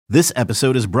This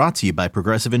episode is brought to you by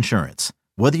Progressive Insurance.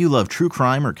 Whether you love true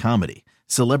crime or comedy,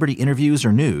 celebrity interviews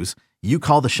or news, you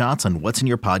call the shots on what's in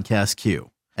your podcast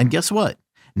queue. And guess what?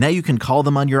 Now you can call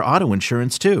them on your auto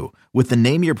insurance too with the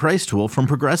Name Your Price tool from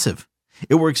Progressive.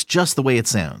 It works just the way it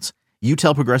sounds. You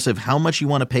tell Progressive how much you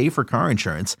want to pay for car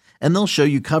insurance, and they'll show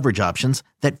you coverage options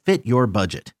that fit your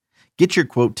budget. Get your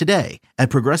quote today at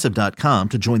Progressive.com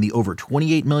to join the over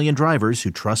 28 million drivers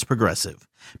who trust Progressive.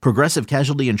 Progressive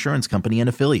Casualty Insurance Company and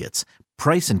Affiliates.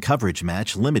 Price and coverage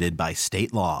match limited by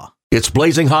state law. It's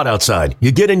blazing hot outside.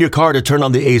 You get in your car to turn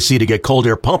on the AC to get cold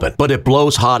air pumping, but it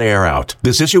blows hot air out.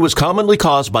 This issue is commonly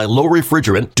caused by low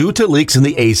refrigerant due to leaks in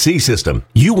the AC system.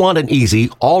 You want an easy,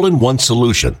 all-in-one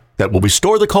solution that will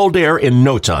restore the cold air in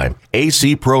no time.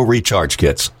 AC Pro Recharge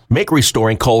Kits make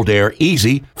restoring cold air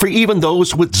easy for even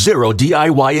those with zero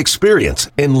DIY experience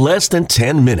in less than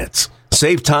 10 minutes.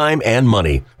 Save time and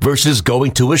money versus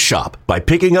going to a shop by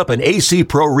picking up an AC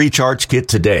Pro Recharge Kit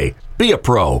today. Be a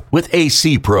pro with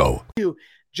AC Pro.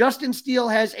 Justin Steele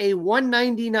has a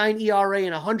 1.99 ERA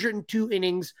in 102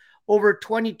 innings over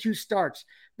 22 starts.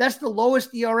 That's the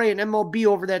lowest ERA in MLB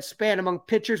over that span among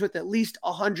pitchers with at least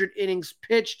 100 innings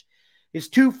pitched. His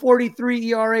 2.43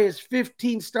 ERA is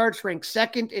 15 starts, ranked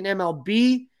second in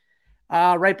MLB,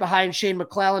 right behind Shane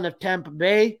McClellan of Tampa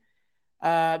Bay.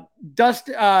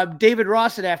 David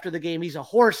Ross said after the game, he's a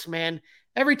horse, man.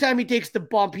 Every time he takes the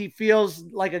bump, he feels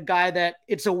like a guy that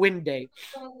it's a win day.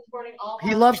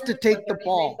 He loves to take the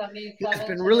ball. He's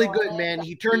been really good, man.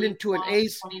 He turned into an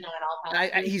ace.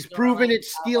 He's proven it.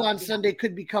 Steele on Sunday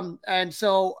could become. And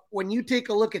so when you take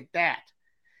a look at that,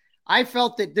 I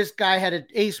felt that this guy had an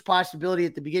ace possibility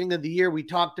at the beginning of the year. We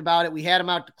talked about it. We had him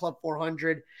out to Club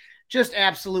 400. Just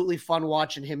absolutely fun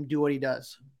watching him do what he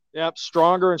does. Yep,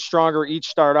 stronger and stronger each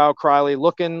start out, Criley,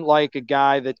 looking like a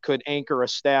guy that could anchor a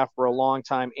staff for a long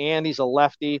time, and he's a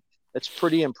lefty. That's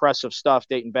pretty impressive stuff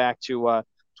dating back to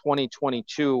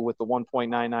 2022 with the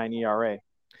 1.99 ERA.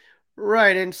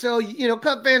 Right, and so,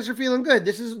 Cub fans are feeling good.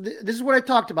 This is what I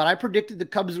talked about. I predicted the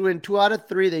Cubs would win 2 out of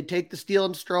 3. They'd take the Steele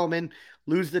and Stroman,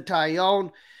 lose the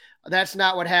Taillion. That's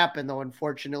not what happened, though,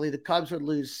 unfortunately. The Cubs would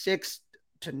lose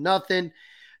 6-0.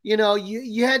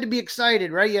 You had to be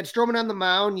excited, right? You had Stroman on the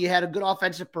mound. You had a good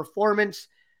offensive performance.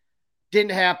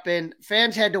 Didn't happen.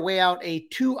 Fans had to weigh out a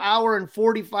 2-hour and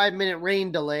 45-minute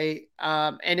rain delay,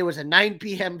 and it was a 9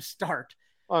 p.m. start.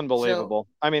 Unbelievable.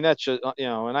 So, I mean, that's just,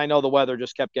 and I know the weather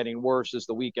just kept getting worse as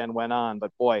the weekend went on,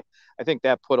 but boy, I think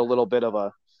that put a little bit of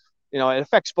a, it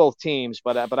affects both teams,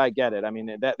 but I get it. I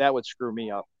mean, that would screw me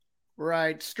up.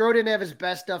 Right. Stroh didn't have his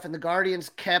best stuff, and the Guardians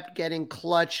kept getting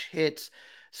clutch hits.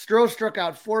 Stroh struck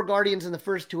out 4 Guardians in the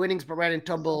first 2 innings, but ran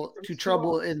into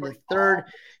trouble in the third.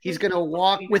 He's going to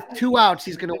walk with 2 outs.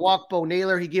 He's going to walk Bo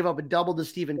Naylor. He gave up a double to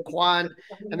Stephen Kwan,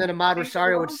 and then Ahmad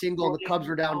Rosario would single, and the Cubs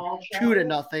were down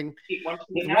 2-0.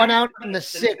 With 1 out in the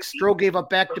 6th, Stroh gave up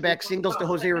back-to-back singles to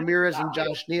Jose Ramirez and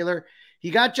Josh Naylor.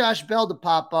 He got Josh Bell to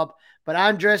pop up, but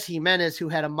Andres Jimenez, who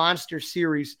had a monster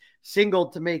series,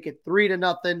 singled to make it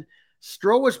 3-0.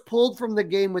 Stroh was pulled from the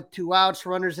game with 2 outs,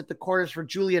 runners at the corners for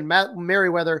Julian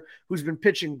Merriweather, who's been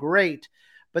pitching great.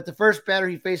 But the first batter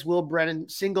he faced, Will Brennan,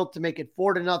 singled to make it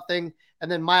 4-0,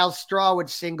 and then Miles Straw would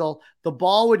single. The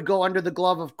ball would go under the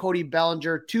glove of Cody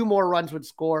Bellinger. 2 more runs would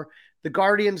score. The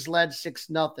Guardians led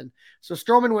 6-0. So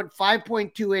Stroman went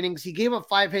 5.2 innings. He gave up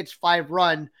 5 hits, 5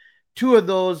 runs. 2 of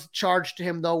those charged to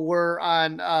him, though, were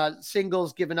on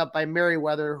singles given up by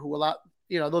Merriweather, who allowed –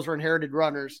 those were inherited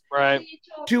runners. Right.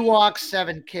 2 walks,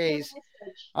 7 Ks.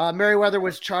 Merriweather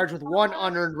was charged with 1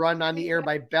 unearned run on the air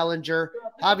by Bellinger.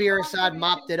 Javier Assad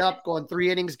mopped it up, going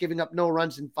 3 innings, giving up no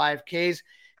runs and 5 Ks.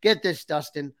 Get this,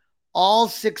 Dustin. All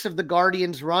 6 of the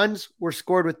Guardians' runs were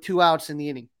scored with 2 outs in the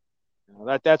inning.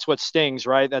 That's what stings,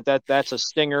 right? That's a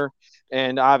stinger,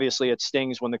 and obviously it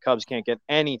stings when the Cubs can't get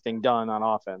anything done on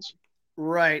offense.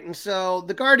 Right, and so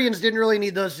the Guardians didn't really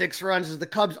need those 6 runs as the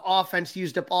Cubs offense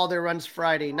used up all their runs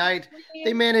Friday night.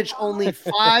 They managed only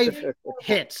 5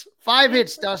 hits. 5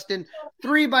 hits, Dustin.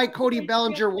 3 by Cody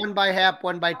Bellinger, 1 by Happ,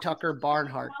 1 by Tucker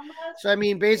Barnhart. So, I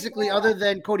mean, basically, other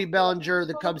than Cody Bellinger,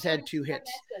 the Cubs had 2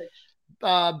 hits.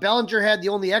 Bellinger had the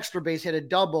only extra base hit, a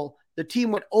double. The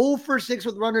team went 0 for 6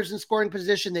 with runners in scoring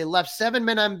position. They left 7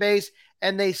 men on base,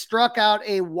 and they struck out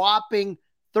a whopping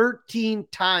 13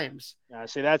 times. Yeah,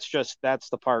 see, that's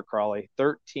the part, Crawley.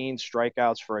 13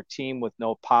 strikeouts for a team with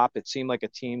no pop. It seemed like a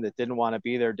team that didn't want to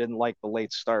be there, didn't like the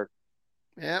late start.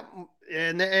 Yeah,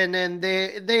 and then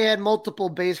they had multiple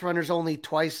base runners only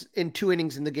twice in 2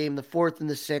 innings in the game, the 4th and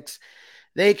the 6th.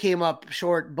 They came up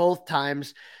short both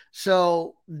times.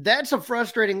 So that's a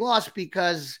frustrating loss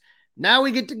because Now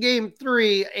we get to game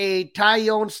 3, a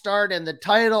Taillion start, and the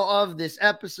title of this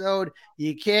episode,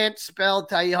 you can't spell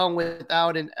Taillion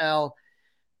without an L.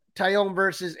 Taillion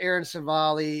versus Aaron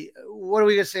Savali. What are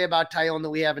we going to say about Taillion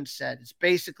that we haven't said? It's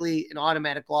basically an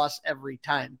automatic loss every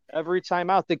time. Every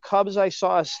time out. The Cubs, I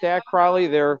saw a stat, Crowley,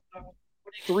 they're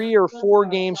 3 or 4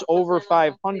 games over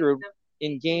 500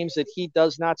 in games that he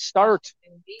does not start.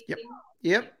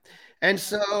 Yep. And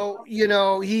so,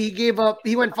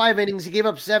 he went 5 innings. He gave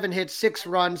up 7 hits, 6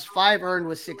 runs, 5 earned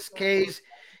with 6 Ks.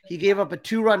 He gave up a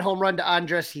 2-run home run to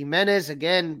Andres Jimenez,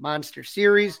 again, monster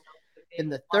series in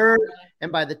the 3rd.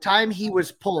 And by the time he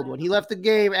was pulled, when he left the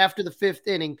game after the 5th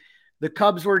inning, the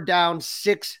Cubs were down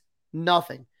 6-0.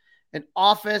 An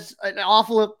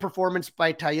awful performance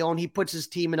by Taillion. He puts his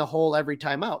team in a hole every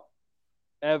time out.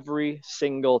 Every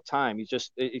single time.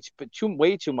 It's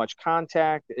way too much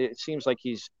contact. It seems like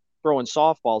he's throwing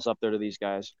softballs up there to these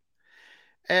guys.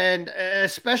 And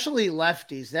especially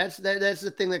lefties. That's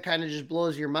the thing that kind of just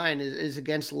blows your mind is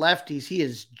against lefties. He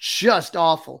is just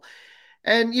awful.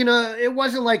 And, it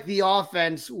wasn't like the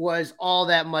offense was all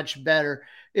that much better.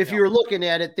 If you were looking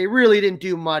at it, they really didn't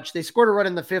do much. They scored a run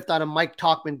in the 5th on a Mike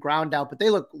Tauchman ground out, but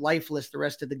they looked lifeless the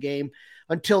rest of the game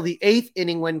until the 8th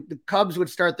inning when the Cubs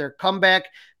would start their comeback.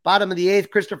 Bottom of the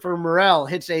 8th, Christopher Morel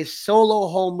hits a solo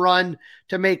home run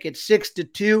to make it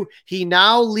 6-2. He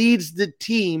now leads the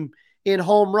team in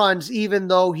home runs, even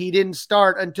though he didn't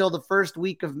start until the first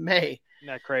week of May. Isn't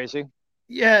that crazy?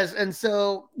 Yes, and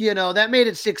so, that made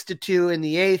it 6-2 in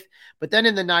the 8th. But then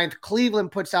in the 9th,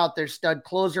 Cleveland puts out their stud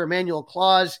closer, Emmanuel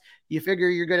Claus. You figure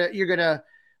you're gonna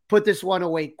put this one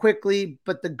away quickly,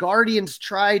 but the Guardians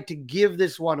tried to give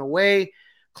this one away.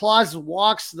 Claus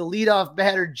walks the leadoff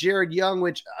batter, Jared Young,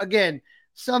 which, again,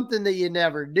 something that you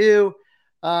never do.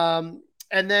 And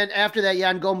then after that,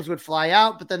 Yan Gomes would fly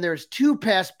out, but then there's 2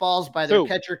 pass balls by their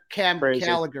catcher, Cam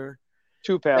Gallagher.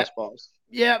 2 pass balls.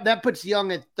 Yeah, that puts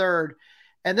Young at 3rd.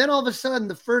 And then all of a sudden,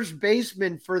 the first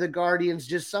baseman for the Guardians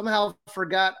just somehow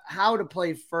forgot how to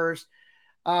play first.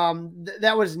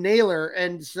 That was Naylor.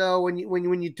 And so when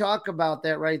you talk about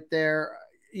that right there,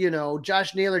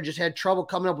 Josh Naylor just had trouble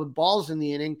coming up with balls in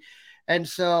the inning. And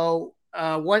so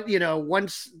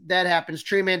once that happens,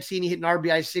 Trey Mancini hit an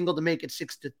RBI single to make it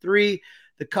 6-3.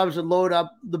 The Cubs would load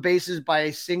up the bases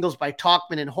by singles by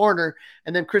Tauchman and Horner.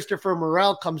 And then Christopher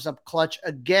Morel comes up clutch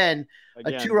again.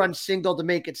 A 2-run single to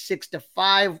make it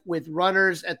 6-5 with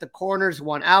runners at the corners,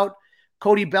 1 out.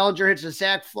 Cody Bellinger hits a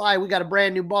sac fly. We got a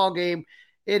brand new ball game.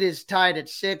 It is tied at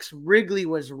 6. Wrigley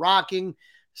was rocking.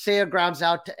 Seiya grounds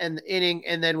out to end the inning,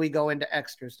 and then we go into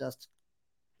extras, Dustin.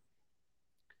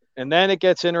 And then it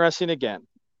gets interesting again.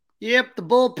 Yep, the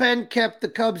bullpen kept the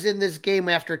Cubs in this game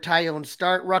after Taillion's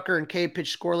start. Rucker and Kay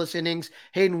pitched scoreless innings.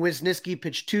 Hayden Wisniewski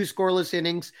pitched 2 scoreless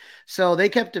innings. So they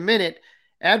kept him in it.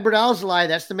 Adbert Alzolay,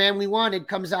 that's the man we wanted,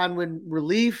 comes on with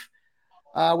relief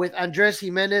with Andres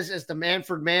Jimenez as the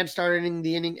Manfred man starting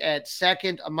the inning at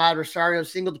 2nd. Ahmad Rosario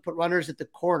single to put runners at the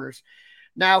corners.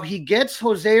 Now he gets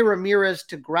Jose Ramirez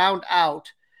to ground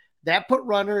out. That put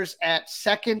runners at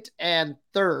 2nd and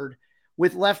 3rd.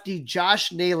 With lefty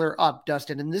Josh Naylor up,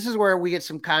 Dustin. And this is where we get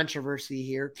some controversy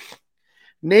here.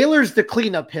 Naylor's the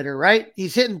cleanup hitter, right?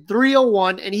 He's hitting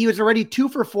 301, and he was already 2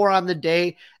 for 4 on the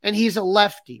day, and he's a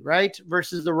lefty, right?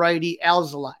 Versus the righty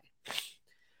Alzolay.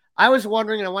 I was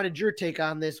wondering, and I wanted your take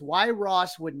on this, why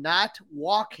Ross would not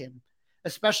walk him,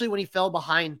 especially when he fell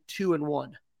behind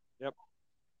 2-1.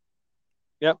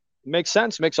 Yep. Makes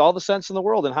sense. Makes all the sense in the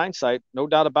world in hindsight. No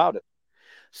doubt about it.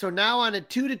 So now on a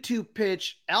 2-2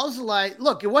 pitch, Alzolay,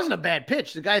 look, it wasn't a bad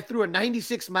pitch. The guy threw a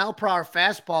 96-mile-per-hour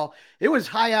fastball. It was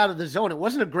high out of the zone. It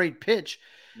wasn't a great pitch.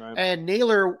 Right. And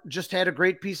Naylor just had a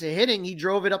great piece of hitting. He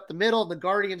drove it up the middle. The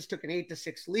Guardians took an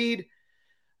 8-6 lead.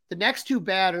 The next 2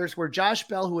 batters were Josh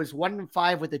Bell, who is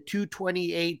 1-5 with a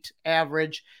 228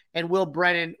 average, and Will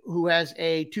Brennan, who has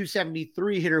a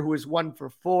 273 hitter, who is 1 for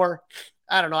 4.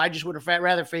 I don't know. I just would have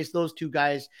rather faced those 2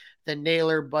 guys than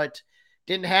Naylor, but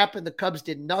didn't happen. The Cubs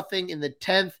did nothing in the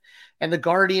 10th, and the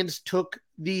Guardians took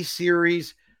the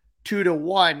series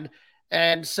 2-1.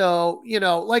 And so,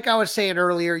 like I was saying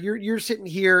earlier, you're sitting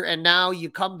here, and now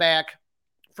you come back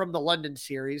from the London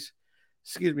series.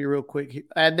 Excuse me real quick.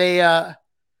 And they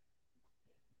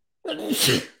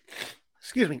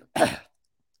excuse me,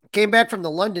 came back from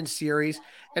the London series,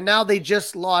 and now they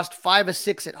just lost 5 of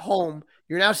 6 at home.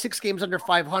 You're now 6 games under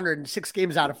 500 and 6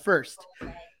 games out of first.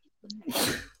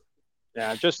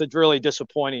 Yeah, just a really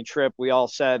disappointing trip. We all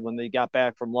said when they got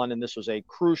back from London, this was a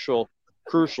crucial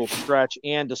stretch.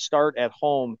 And to start at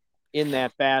home in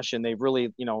that fashion, they've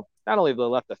really, not only have they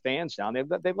let the fans down,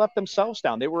 they've let themselves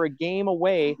down. They were a game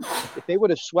away. If they would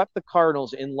have swept the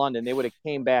Cardinals in London, they would have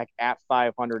came back at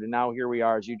 500. And now here we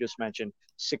are, as you just mentioned,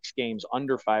 6 games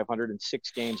under 500 and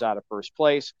 6 games out of first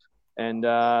place. And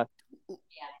now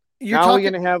we're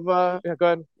going to have go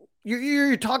ahead.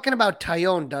 You're talking about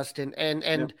Taillion, Dustin,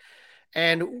 and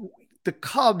the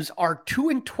Cubs are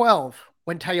 2-12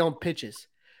 when Taillion pitches.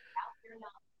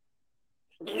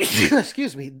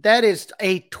 Excuse me. That is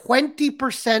a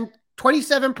 20%,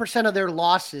 27% of their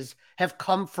losses have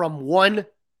come from one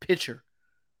pitcher.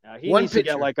 He needs to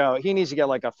get like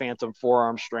a phantom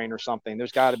forearm strain or something.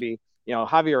 There's got to be,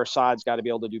 Javier Assad's got to be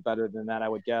able to do better than that, I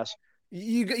would guess.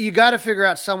 You got to figure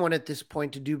out someone at this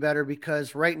point to do better,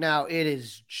 because right now it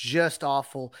is just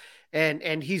awful. And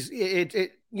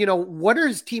what are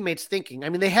his teammates thinking? I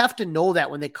mean, they have to know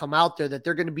that when they come out there that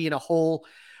they're going to be in a hole.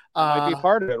 Might be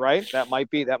part of it, right? That might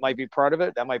be part of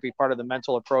it. That might be part of the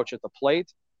mental approach at the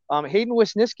plate. Hayden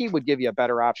Wisniewski would give you a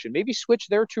better option. Maybe switch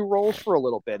their 2 roles for a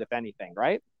little bit, if anything,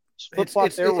 right?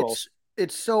 Flip-flop their roles.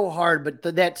 It's so hard,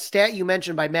 but that stat you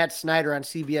mentioned by Matt Snyder on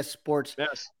CBS Sports,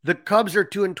 yes. The Cubs are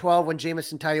 2-12 when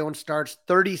Jameson Taillon starts,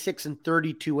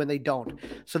 36-32 when they don't.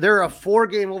 So they're a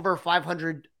 4-game over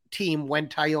 500 team when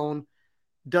Taillon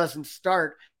doesn't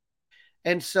start.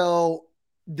 And so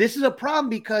this is a problem,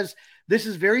 because this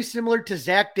is very similar to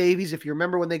Zach Davies, if you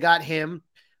remember when they got him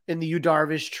in the Yu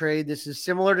Darvish trade. This is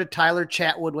similar to Tyler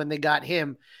Chatwood when they got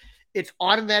him. It's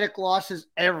automatic losses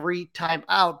every time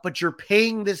out, but you're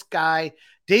paying this guy.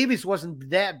 Davies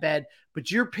wasn't that bad,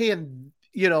 but you're paying,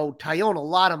 Taillon a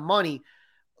lot of money.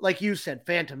 Like you said,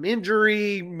 phantom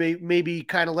injury, maybe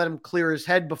kind of let him clear his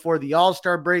head before the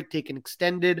All-Star break, take an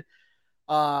extended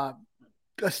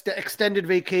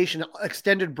vacation,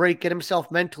 extended break, get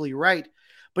himself mentally right.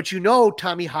 But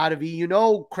Tommy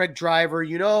Hotovy, Craig Driver,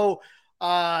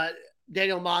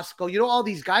 Daniel Mosco, all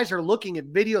these guys are looking at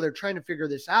video. They're trying to figure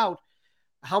this out.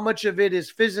 How much of it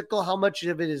is physical? How much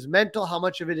of it is mental? How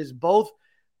much of it is both?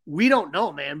 We don't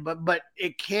know, man, but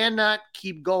it cannot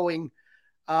keep going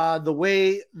the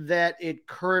way that it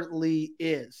currently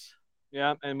is.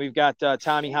 Yeah, and we've got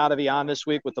Tommy Hotovy on this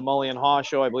week with the Mully and Haw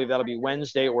Show. I believe that'll be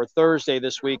Wednesday or Thursday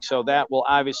this week, so that will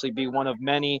obviously be one of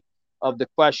many of the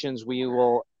questions we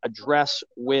will address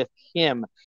with him.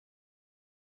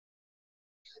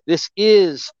 This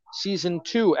is Season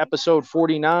 2, Episode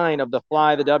 49 of the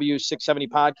Fly the W 670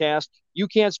 podcast. You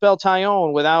can't spell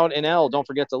Taillon without an L. Don't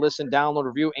forget to listen, download,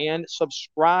 review, and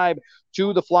subscribe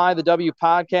to the Fly the W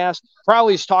podcast.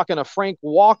 Crowley's talking to Frank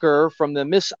Walker from the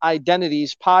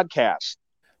Misidentities podcast.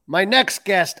 My next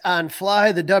guest on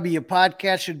Fly the W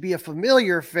podcast should be a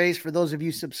familiar face for those of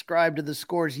you subscribed to the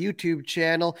Scores YouTube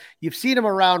channel. You've seen him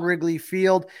around Wrigley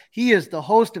Field. He is the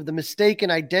host of the Mistaken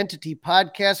Identity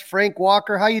podcast. Frank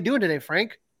Walker, how you doing today,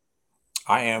 Frank?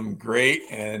 I am great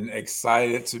and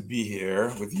excited to be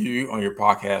here with you on your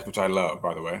podcast, which I love,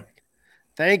 by the way.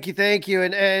 Thank you.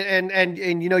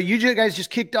 And you guys just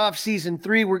kicked off Season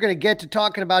 3. We're going to get to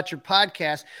talking about your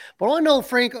podcast. But I want to know,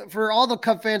 Frank, for all the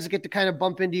Cub fans that get to kind of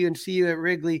bump into you and see you at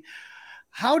Wrigley,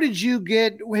 have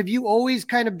you always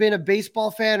kind of been a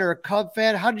baseball fan or a Cub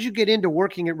fan? How did you get into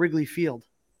working at Wrigley Field?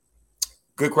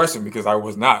 Good question, because I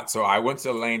was not. So I went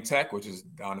to Lane Tech, which is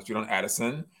down the street on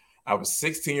Addison. I was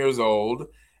 16 years old,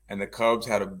 and the Cubs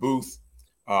had a booth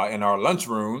in our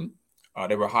lunchroom.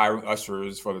 They were hiring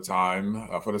ushers for the time,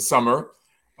 for the summer.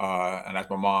 And I asked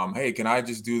my mom, hey, can I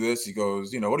just do this? She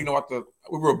goes, what do you know about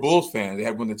we were Bulls fans. They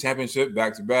had won the championship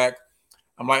back to back.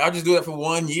 I'm like, I'll just do that for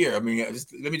 1 year. I mean,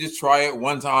 let me just try it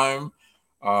one time.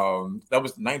 That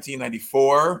was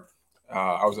 1994.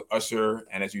 I was an usher.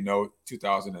 And as you know,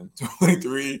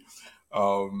 2023,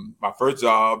 my first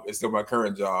job is still my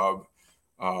current job.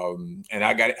 And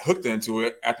I got hooked into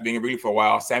it after being in Wrigley for a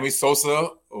while. Sammy Sosa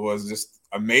was just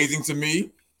amazing to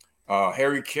me.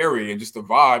 Harry Carey and just the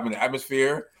vibe and the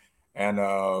atmosphere. And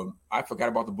I forgot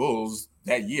about the Bulls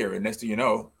that year. And next thing you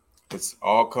know, it's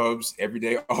all Cubs every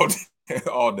day, all day,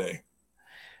 all day.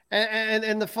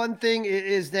 And the fun thing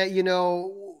is that,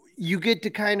 you get to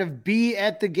kind of be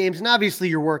at the games, and obviously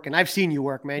you're working. I've seen you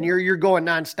work, man. You're going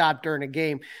nonstop during a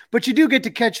game, but you do get to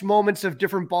catch moments of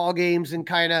different ball games and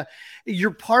kind of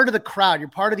you're part of the crowd. You're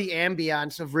part of the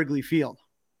ambiance of Wrigley Field.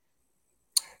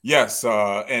 Yes,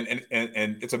 and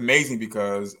it's amazing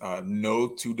because no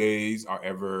 2 days are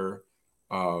ever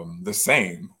the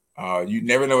same. You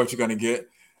never know what you're going to get.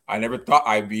 I never thought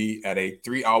I'd be at a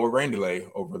 3-hour rain delay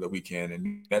over the weekend,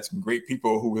 and that's some great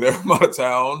people who were there from out of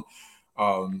town.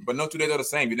 But no 2 days are the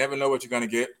same. You never know what you're going to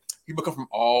get. People come from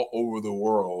all over the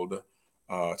world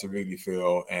to Wrigley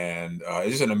Field, and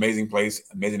it's just an amazing place,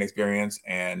 amazing experience.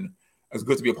 And it's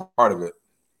good to be a part of it.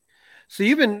 So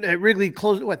you've been at Wrigley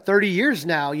close, 30 years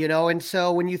now, and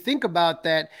so when you think about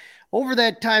that, over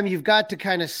that time, you've got to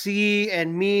kind of see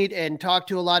and meet and talk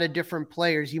to a lot of different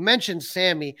players. You mentioned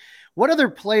Sammy. What other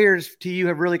players to you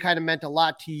have really kind of meant a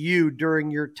lot to you during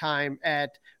your time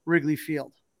at Wrigley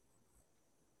Field?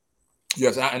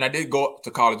 Yes, and I did go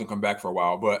to college and come back for a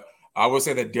while, but I would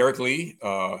say that Derek Lee,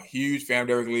 huge fan of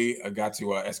Derek Lee. I got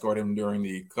to escort him during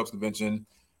the Cubs convention.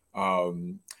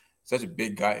 Such a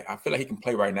big guy. I feel like he can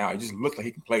play right now. He just looks like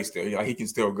he can play still. Like he can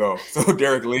still go. So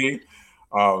Derek Lee,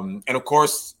 and of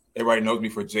course, everybody knows me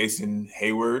for Jason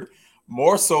Hayward.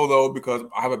 More so though because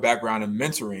I have a background in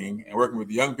mentoring and working with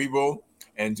young people,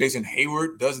 and Jason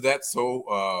Hayward does that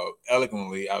so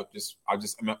eloquently. I'm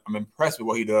impressed with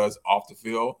what he does off the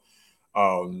field.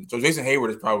 So Jason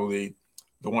Hayward is probably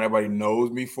the one everybody knows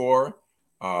me for,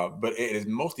 but it is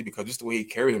mostly because just the way he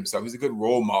carries himself. He's a good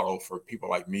role model for people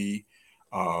like me,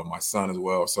 my son as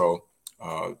well. So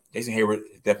Jason Hayward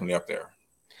is definitely up there.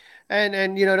 And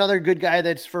another good guy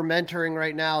that's for mentoring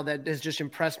right now that has just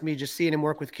impressed me just seeing him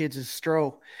work with kids is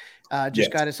Stroh.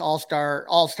 Just got his all-star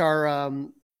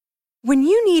When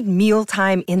you need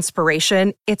mealtime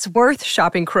inspiration, it's worth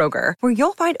shopping Kroger, where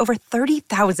you'll find over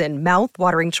 30,000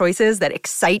 mouth-watering choices that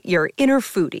excite your inner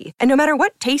foodie. And no matter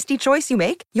what tasty choice you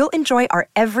make, you'll enjoy our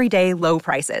everyday low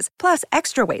prices, plus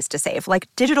extra ways to save, like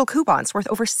digital coupons worth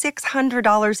over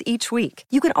 $600 each week.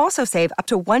 You can also save up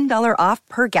to $1 off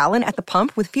per gallon at the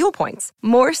pump with fuel points.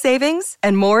 More savings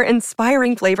and more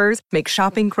inspiring flavors make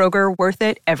shopping Kroger worth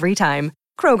it every time.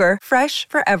 Kroger, fresh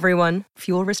for everyone.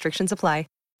 Fuel restrictions apply.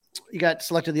 You got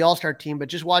selected the all-star team, but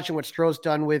just watching what Stroh's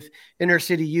done with inner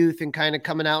city youth and kind of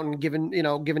coming out and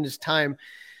giving his time,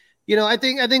 I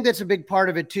think that's a big part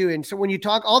of it too. And so when you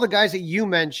talk all the guys that you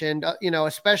mentioned,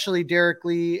 especially Derek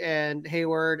Lee and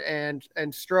Hayward and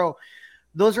Stroh,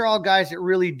 those are all guys that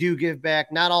really do give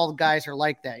back. Not all guys are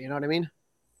like that. You know what I mean?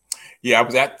 Yeah, I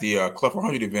was at the Club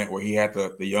 400 event where he had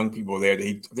the young people there.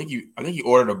 I think he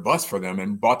ordered a bus for them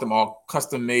and bought them all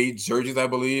custom-made jerseys, I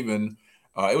believe, and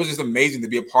it was just amazing to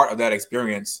be a part of that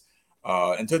experience.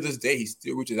 And to this day, he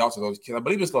still reaches out to those kids. I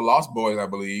believe it's the Lost Boys, I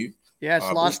believe. Yeah,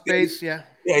 it's Lost Boys, yeah.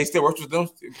 Yeah, he still works with them.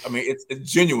 I mean, it's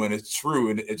genuine, it's true,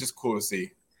 and it's just cool to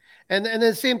see. And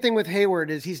the same thing with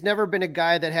Hayward is he's never been a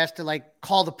guy that has to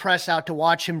call the press out to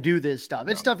watch him do this stuff.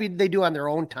 It's stuff they do on their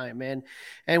own time, man.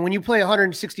 And when you play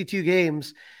 162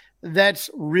 games, that's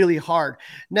really hard.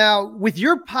 Now, with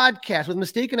your podcast, with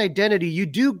Mistaken Identity, you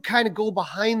do kind of go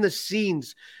behind the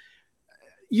scenes.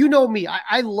 You know me,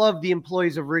 I love the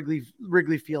employees of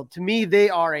Wrigley Field. To me, they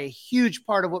are a huge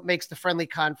part of what makes the Friendly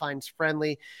Confines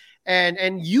friendly.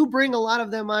 And you bring a lot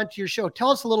of them onto your show. Tell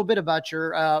us a little bit about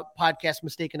your podcast,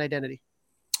 Mistaken Identity.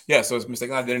 Yeah, so it's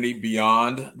Mistaken Identity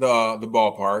Beyond the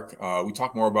Ballpark. We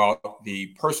talk more about the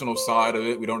personal side of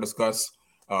it. We don't discuss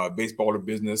baseball or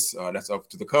business. That's up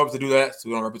to the Cubs to do that, so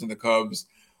we don't represent the Cubs.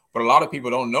 But a lot of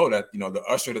people don't know that, the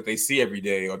usher that they see every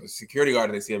day or the security guard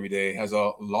that they see every day has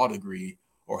a law degree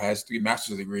or has 3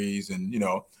 master's degrees. And,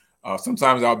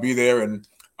 sometimes I'll be there and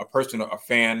a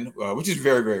fan, which is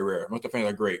very, very rare. Most of the fans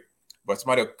are great. But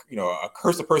somebody,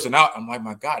 curse a person out. I'm like,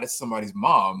 my God, that's somebody's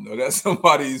mom. That's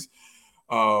somebody's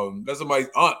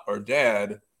aunt or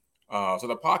dad. So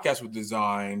the podcast was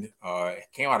designed, it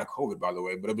came out of COVID, by the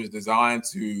way, but it was designed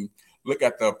to look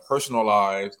at the personal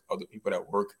lives of the people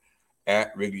that work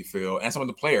at Wrigley Field and some of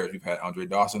the players. We've had Andre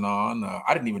Dawson on.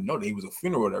 I didn't even know that he was a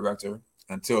funeral director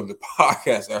until the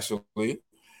podcast, actually.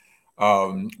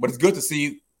 But it's good to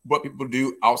see what people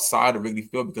do outside of Wrigley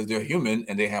Field because they're human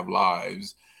and they have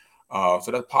lives.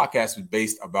 So that podcast is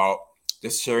based about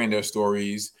just sharing their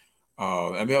stories.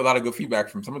 And we have a lot of good feedback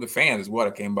from some of the fans as well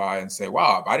that came by and say,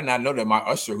 wow, I did not know that my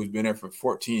usher, who's been there for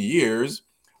 14 years,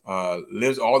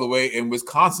 lives all the way in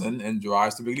Wisconsin and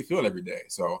drives to Wrigley Field every day.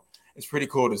 So it's pretty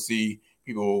cool to see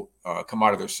people come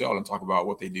out of their shell and talk about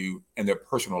what they do in their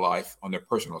personal life on their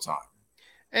personal time.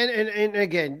 And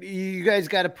again, you guys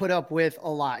got to put up with a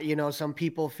lot. Some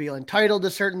people feel entitled to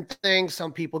certain things.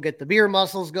 Some people get the beer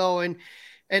muscles going.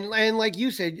 And like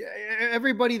you said,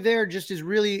 everybody there just is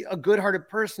really a good-hearted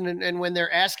person. And when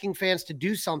they're asking fans to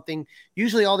do something,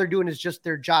 usually all they're doing is just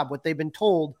their job, what they've been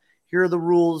told. Here are the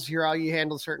rules. Here are how you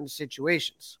handle certain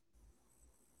situations.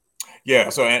 Yeah.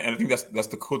 So, and I think that's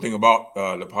the cool thing about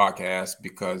the podcast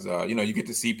because, you get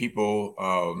to see people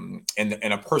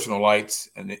in a personal light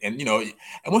and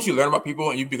once you learn about people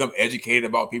and you become educated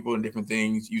about people and different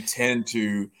things, you tend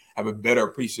to have a better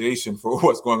appreciation for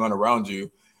what's going on around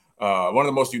you. One of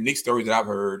the most unique stories that I've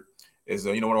heard is,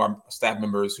 one of our staff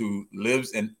members who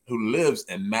lives in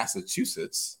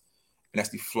Massachusetts and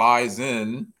actually flies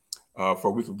in for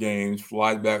a week of games,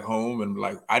 flies back home, and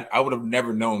like I would have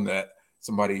never known that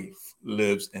somebody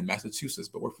lives in Massachusetts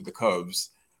but works for the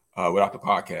Cubs without the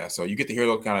podcast. So you get to hear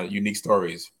those kind of unique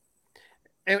stories.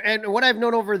 And what I've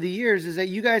known over the years is that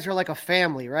you guys are like a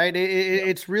family, right?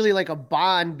 It's really like a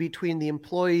bond between the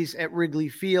employees at Wrigley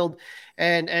Field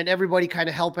and everybody kind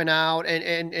of helping out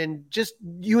and just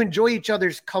you enjoy each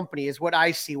other's company is what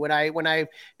I see when I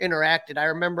interacted. I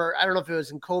remember, I don't know if it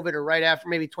was in COVID or right after,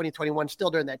 maybe 2021,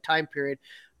 still during that time period.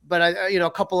 But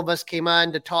a couple of us came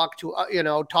on to talk to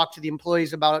the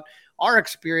employees about our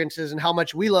experiences and how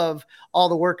much we love all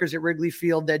the workers at Wrigley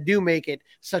Field that do make it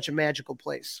such a magical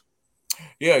place.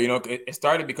 Yeah, it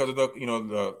started because of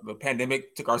the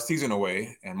pandemic took our season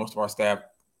away, and most of our staff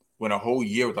went a whole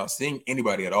year without seeing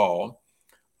anybody at all.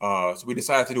 So we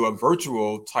decided to do a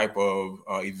virtual type of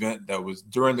event that was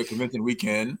during the convention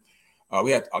weekend.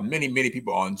 We had many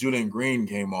people on. Julian Green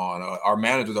came on. Our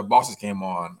managers, our bosses came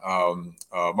on.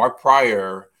 Mark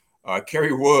Pryor,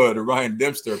 Kerry Wood, Ryan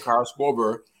Dempster, Kyle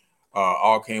Schwarber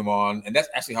all came on. And that's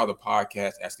actually how the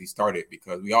podcast actually started,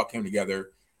 because we all came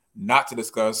together not to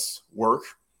discuss work,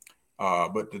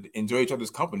 but to enjoy each other's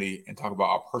company and talk about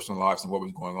our personal lives and what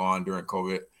was going on during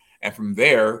COVID. And from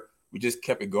there, we just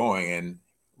kept it going. And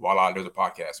voila, there's a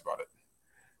podcast about it.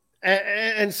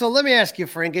 And so let me ask you,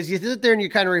 Frank, as you sit there and you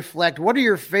kind of reflect, what are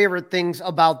your favorite things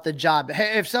about the job?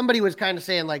 If somebody was kind of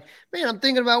saying like, man, I'm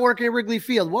thinking about working at Wrigley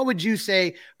Field, what would you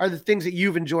say are the things that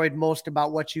you've enjoyed most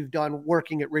about what you've done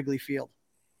working at Wrigley Field?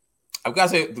 I've got to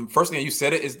say, the first thing you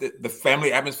said it is the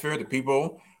family atmosphere, the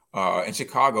people. In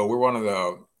Chicago, we're one of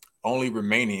the only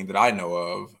remaining that I know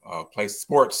of play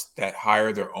sports that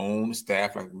hire their own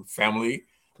staff, like family.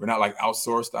 We're not like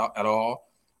outsourced out at all.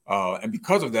 And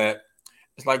because of that,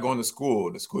 it's like going to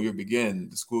school. The school year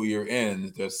begins, the school year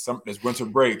ends. There's winter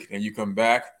break, and you come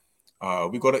back.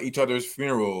 We go to each other's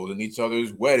funerals and each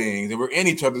other's weddings, and we're in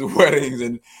each other's weddings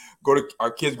and go to our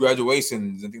kids'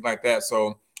 graduations and things like that.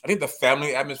 So I think the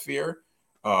family atmosphere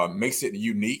makes it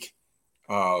unique.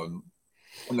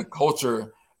 And the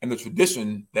culture and the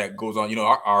tradition that goes on,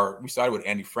 we started with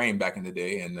Andy Frame back in the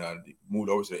day and moved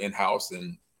over to the in-house,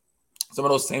 and some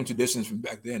of those same traditions from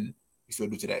back then we still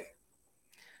do today.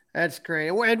 That's great.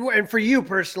 And for you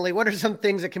personally, what are some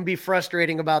things that can be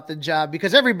frustrating about the job?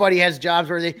 Because everybody has jobs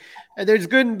where there's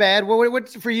good and bad.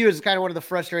 What's for you is kind of one of the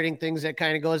frustrating things that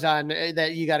kind of goes on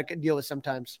that you got to deal with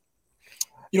sometimes?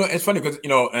 It's funny because,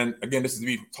 and again, this is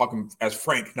me talking as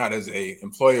Frank, not as a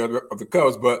employee of the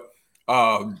Cubs, but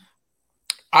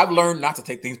I've learned not to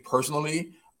take things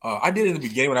personally. I did in the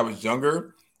beginning when I was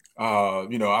younger.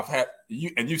 I've had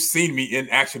you, and you've seen me in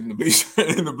action in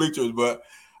the bleachers, but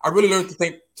I really learned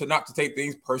to not to take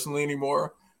things personally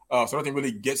anymore. So nothing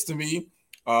really gets to me.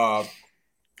 I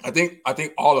think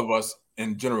all of us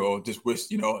in general just wish,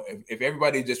 if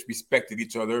everybody just respected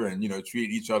each other and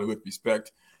treated each other with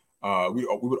respect, we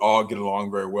would all get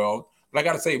along very well. But I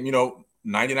got to say,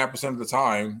 99% of the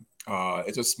time,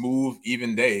 it's a smooth,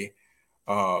 even day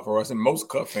for us. And most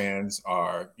Cub fans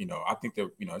are, I think they're,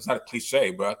 it's not a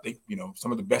cliche, but I think,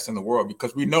 some of the best in the world,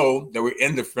 because we know that we're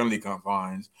in the friendly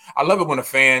confines. I love it when a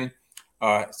fan,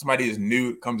 somebody is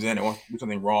new, comes in and wants to do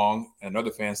something wrong, and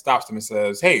another fan stops them and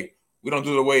says, hey, we don't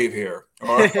do the wave here,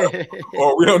 or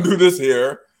we don't do this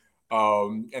here.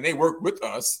 And they work with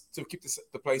us to keep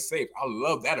the place safe. I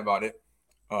love that about it.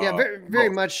 Yeah, very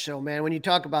much so, man. When you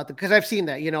talk about because I've seen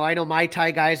that, I know my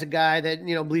tie guy's a guy that,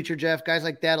 Bleacher Jeff, guys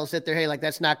like that will sit there. Hey, like,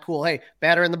 that's not cool. Hey,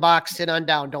 batter in the box, sit on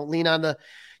down. Don't lean on the,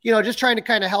 just trying to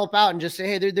kind of help out and just say,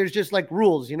 hey, there's just like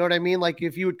rules. You know what I mean? Like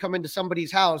if you would come into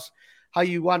somebody's house, how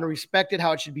you want to respect it,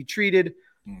 how it should be treated.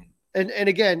 And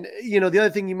again, the other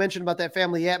thing you mentioned about that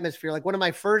family atmosphere, like one of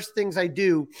my first things I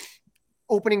do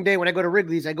opening day when I go to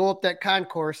Wrigley's, I go up that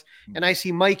concourse and I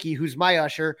see Mikey, who's my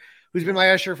usher, who's been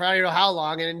my usher for I don't know how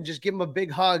long, and just give him a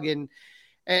big hug. And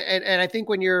I think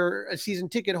when you're a season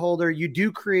ticket holder, you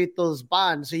do create those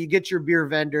bonds. So you get your beer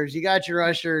vendors, you got your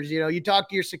ushers, you talk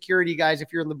to your security guys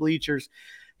if you're in the bleachers,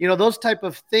 those type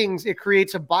of things. It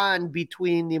creates a bond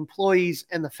between the employees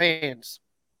and the fans.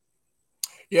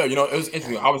 Yeah, it was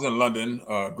interesting. I was in London,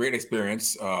 great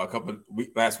experience.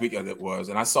 Last week as it was,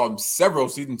 and I saw several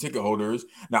season ticket holders.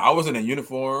 Now I wasn't in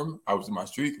uniform; I was in my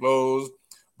street clothes,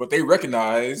 but they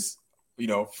recognized,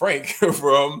 Frank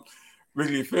from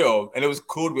Wrigley Field, and it was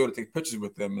cool to be able to take pictures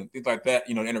with them and things like that.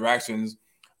 Interactions.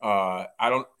 I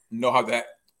don't know how that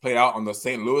played out on the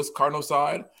St. Louis Cardinals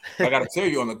side, but I got to tell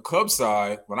you, on the Cubs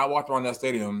side, when I walked around that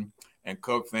stadium and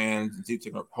Cub fans and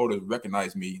season ticket holders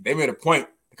recognized me, they made a point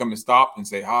to come and stop and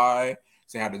say hi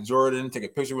to Jordan, take a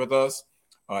picture with us.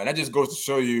 And that just goes to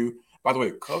show you, by the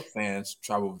way, Cub fans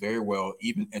travel very well,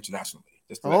 even internationally.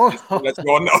 Just to let you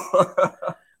all know.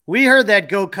 We heard that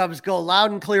Go Cubs go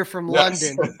loud and clear from Yes.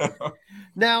 London.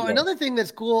 Now, Yeah. another thing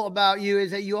that's cool about you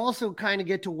is that you also kind of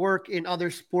get to work in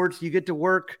other sports. You get to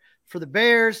work for the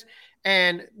Bears.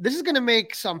 And this is going to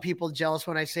make some people jealous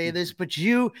when I say this, but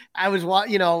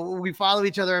we follow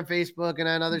each other on Facebook and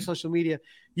on other social media.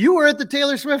 You were at the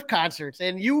Taylor Swift concerts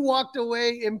and you walked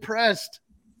away impressed.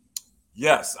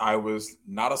 Yes, I was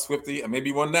not a Swiftie, and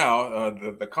maybe one now.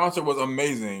 The concert was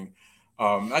amazing.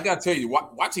 I got to tell you,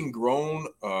 watching grown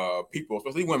people,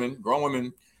 especially grown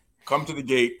women, come to the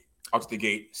gate, out to the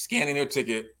gate, scanning their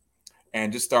ticket,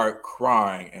 and just start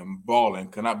crying and bawling.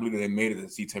 Could not believe that they made it to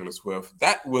see Taylor Swift.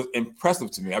 That was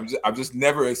impressive to me. I've just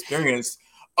never experienced,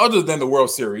 other than the World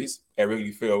Series at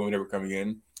Wrigley Field when they were coming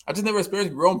in, I just never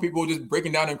experienced grown people just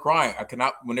breaking down and crying. I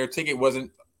cannot, when their ticket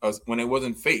wasn't, when it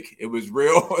wasn't fake, it was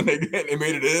real, and they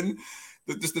made it in.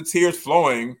 Just the tears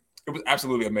flowing. It was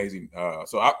absolutely amazing.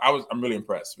 So I'm really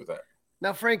impressed with that.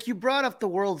 Now, Frank, you brought up the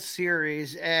World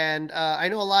Series, and I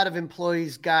know a lot of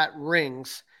employees got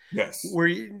rings. Yes.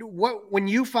 When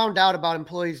you found out about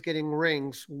employees getting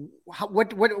rings, what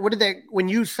did they, when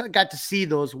you got to see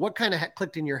those, what kind of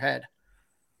clicked in your head?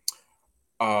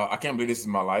 I can't believe this is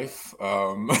my life.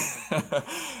 And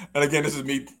again, this is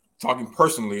me talking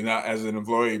personally, not as an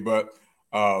employee, but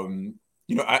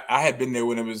I had been there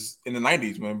when it was in the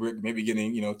 90s when we were maybe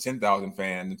getting 10,000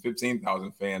 fans and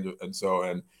 15,000 fans, and so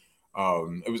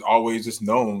it was always just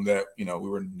known that we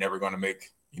were never going to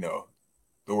make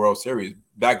the World Series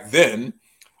back then,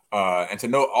 and to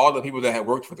know all the people that had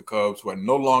worked for the Cubs who are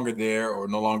no longer there or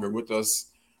no longer with us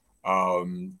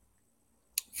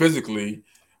physically,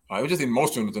 it was just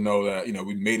emotional to know that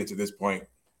we made it to this point.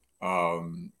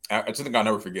 I just think I'll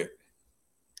never forget.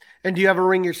 And do you have a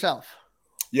ring yourself?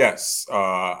 Yes.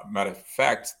 Matter of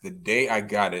fact, the day I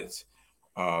got it,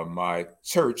 my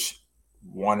church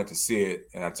wanted to see it,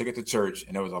 and I took it to church,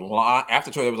 and there was a line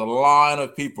after church. There was a line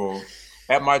of people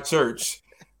at my church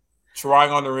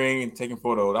trying on the ring and taking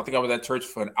photos. I think I was at church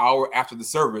for an hour after the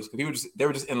service because they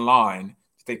were just in line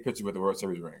to take pictures with the World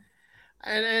Series ring.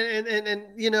 And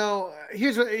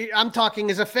here's what I'm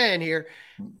talking as a fan here.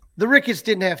 The Ricketts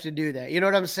didn't have to do that. You know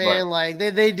what I'm saying? Right.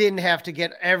 Like they didn't have to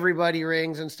get everybody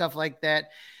rings and stuff like that.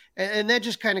 And that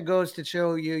just kind of goes to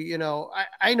show you,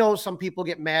 I know some people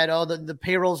get mad. Oh, the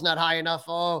payroll's not high enough.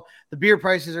 Oh, the beer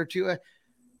prices are too.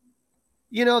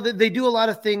 They do a lot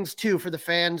of things too for the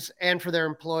fans and for their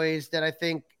employees that I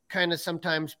think kind of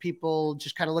sometimes people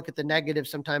just kind of look at the negative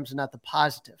sometimes and not the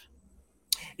positive.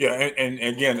 Yeah, and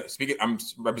again, speaking, I'm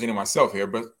representing myself here,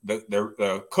 but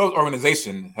the Cubs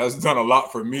organization has done a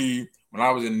lot for me when I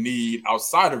was in need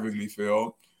outside of Wrigley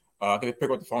Field. I could pick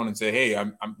up the phone and say,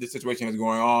 "Hey, this situation is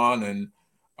going on,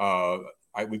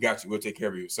 and we got you. We'll take care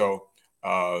of you." So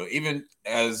even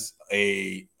as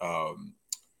a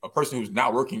person who's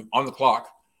not working on the clock,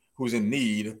 who's in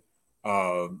need,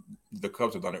 the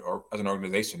Cubs have done it, or as an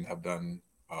organization have done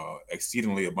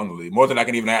exceedingly abundantly, more than I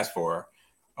can even ask for.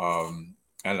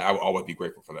 And I will always be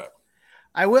grateful for that.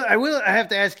 I have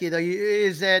to ask you though,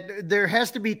 is that there has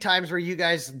to be times where you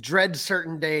guys dread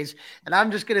certain days. And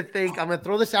I'm just going to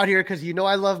throw this out here because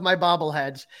I love my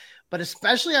bobbleheads, but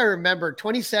especially I remember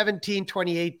 2017,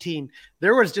 2018,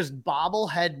 there was just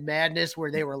bobblehead madness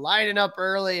where they were lining up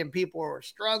early and people were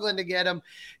struggling to get them.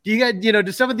 Do you guys,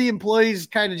 do some of the employees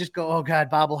kind of just go, oh God,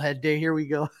 bobblehead day, here we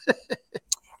go.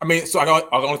 I mean, so I'll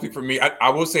only speak for me. I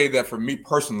will say that for me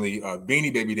personally,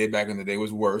 Beanie Baby Day back in the day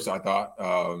was worse, I thought.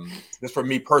 Just for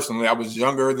me personally, I was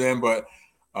younger then, but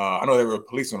I know there were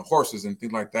police on horses and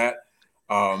things like that.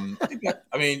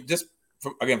 Just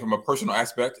from a personal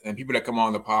aspect, and people that come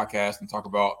on the podcast and talk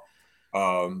about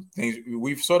things,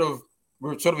 we're sort of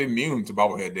immune to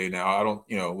Bobblehead Day now. I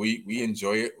don't, we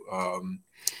enjoy it.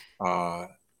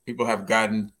 People have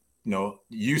gotten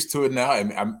used to it now,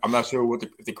 and I'm not sure what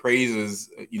the craze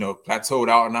is, plateaued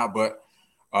out or not. But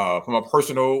from a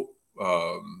personal,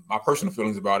 my personal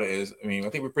feelings about it is, I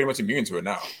think we're pretty much immune to it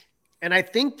now. And I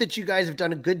think that you guys have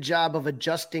done a good job of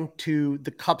adjusting to the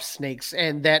cup snakes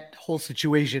and that whole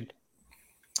situation.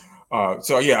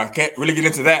 So yeah, I can't really get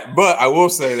into that, but I will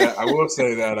say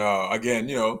that again,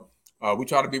 we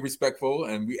try to be respectful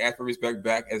and we ask for respect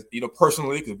back, as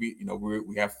personally, because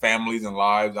we have families and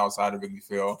lives outside of Wrigley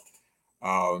Field.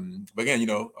 But again,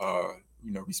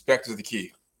 respect is the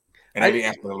key in every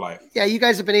aspect of life. Yeah, you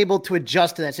guys have been able to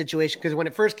adjust to that situation because when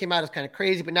it first came out, it's kind of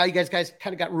crazy, but now you guys kind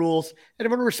of got rules and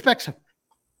everyone respects them.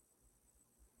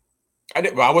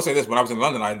 I will say this: when I was in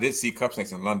London, I did see cup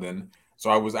snakes in London, so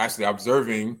I was actually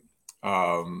observing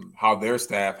how their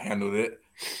staff handled it.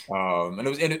 And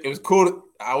it was cool.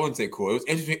 I wouldn't say cool. It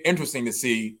was interesting to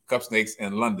see cup snakes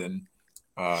in London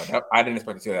I didn't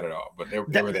expect to see that at all, but they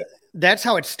were there. That's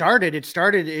how it started. It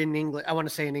started in England. I want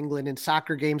to say in England in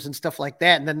soccer games and stuff like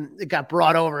that. And then it got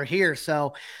brought over here.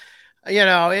 So,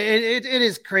 it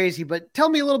is crazy, but tell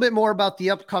me a little bit more about the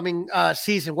upcoming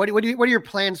season. What are your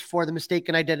plans for the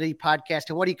Mistaken Identity podcast,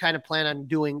 and what do you kind of plan on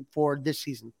doing for this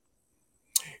season?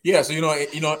 Yeah, so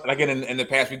like in the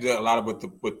past we did a lot of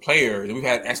with players, and we've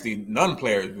had actually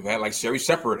non-players. We've had like Sherry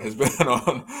Shepherd has been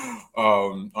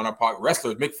on our podcast.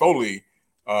 Wrestlers, Mick Foley,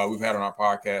 we've had on our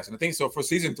podcast, and I think so for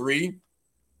season 3,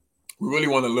 we really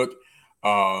want to look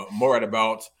more at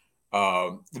about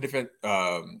the different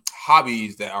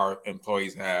hobbies that our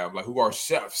employees have, like who are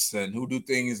chefs and who do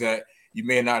things that you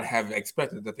may not have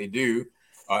expected that they do.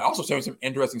 Also sharing some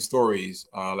interesting stories,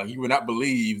 like you would not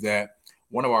believe that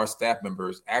one of our staff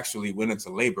members actually went into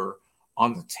labor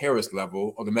on the terrace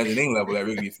level or the mezzanine level at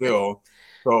Wrigley Field.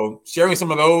 So sharing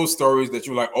some of those stories that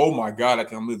you're like, oh my God, I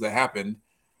can't believe that happened.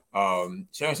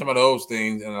 Sharing some of those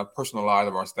things and the personal lives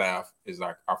of our staff is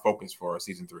like our focus for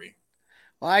season 3.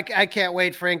 Well, I can't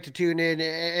wait, Frank, to tune in.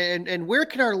 And where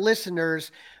can our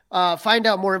listeners find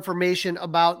out more information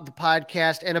about the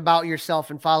podcast and about yourself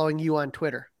and following you on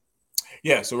Twitter?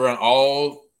 Yeah, so we're on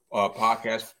all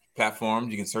podcast platforms.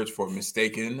 You can search for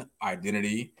Mistaken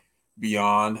Identity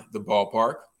Beyond the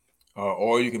Ballpark,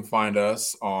 or you can find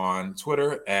us on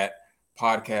Twitter at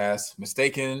Podcast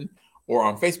Mistaken, or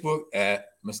on Facebook at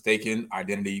Mistaken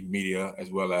Identity Media,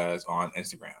 as well as on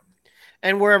Instagram.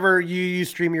 And wherever you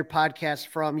stream your podcast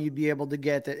from, you'd be able to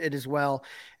get it as well.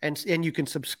 And you can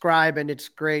subscribe, and it's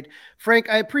great. Frank,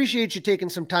 I appreciate you taking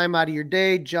some time out of your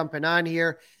day, jumping on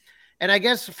here. And I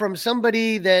guess from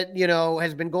somebody that,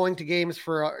 has been going to games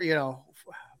for,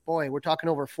 boy, we're talking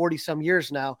over 40 some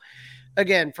years now.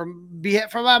 Again, from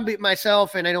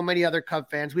myself, and I know many other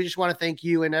Cub fans, we just want to thank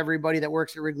you and everybody that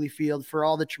works at Wrigley Field for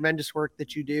all the tremendous work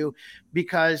that you do.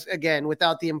 Because again,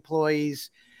 without the employees,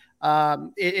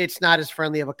 it's not as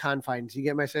friendly of a confines. You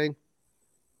get my saying?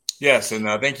 Yes, and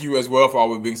thank you as well for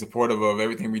always being supportive of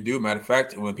everything we do. Matter of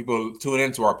fact, when people tune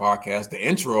into our podcast, the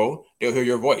intro, they'll hear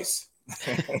your voice.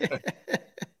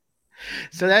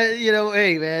 So that,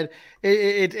 hey man,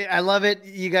 I love it.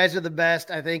 You guys are the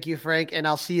best. I thank you, Frank, and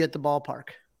I'll see you at the ballpark.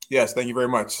 Yes, thank you very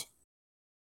much.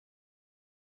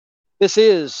 This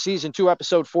is season 2,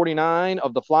 episode 49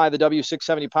 of the Fly the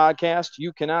W670 podcast.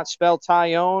 You cannot spell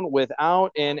Taillion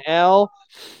without an L.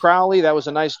 Crowley, that was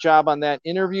a nice job on that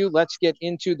interview. Let's get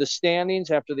into the standings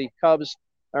after the Cubs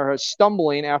are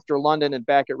stumbling after London and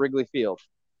back at Wrigley Field.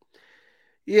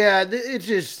 Yeah, it's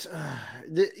just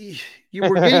you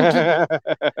were getting to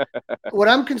what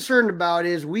I'm concerned about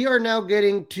is we are now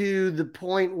getting to the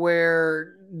point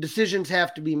where decisions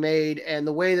have to be made, and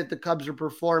the way that the Cubs are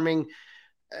performing,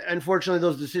 unfortunately,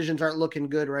 those decisions aren't looking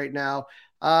good right now.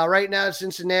 Right now,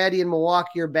 Cincinnati and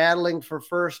Milwaukee are battling for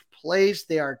first place.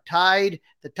 They are tied,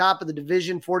 the top of the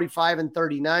division, 45 and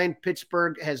 39.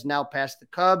 Pittsburgh has now passed the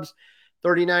Cubs,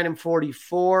 39 and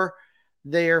 44.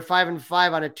 They are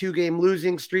 5-5 on a 2-game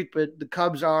losing streak, but the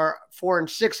Cubs are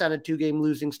 4-6 on a 2-game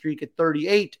losing streak at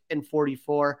 38 and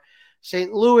 44.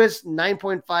 St. Louis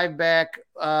 9.5 back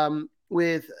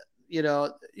with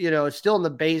still in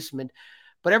the basement,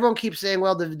 but everyone keeps saying,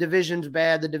 well, the division's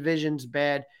bad. The division's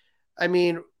bad. I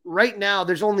mean, right now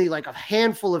there's only like a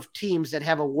handful of teams that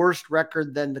have a worse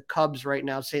record than the Cubs right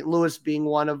now. St. Louis being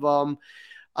one of them.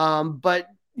 But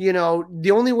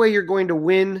the only way you're going to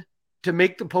win to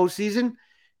make the postseason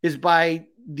is by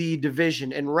the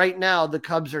division. And right now the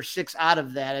Cubs are 6 out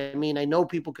of that. I mean, I know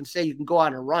people can say you can go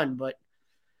on a run, but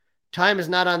time is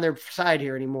not on their side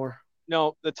here anymore.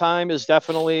 No, the time is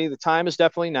definitely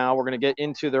now. We're going to get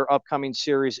into their upcoming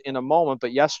series in a moment.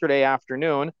 But yesterday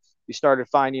afternoon, we started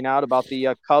finding out about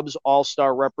the Cubs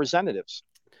All-Star representatives.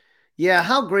 Yeah,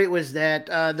 how great was that?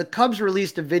 The Cubs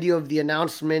released a video of the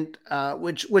announcement,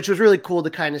 which was really cool to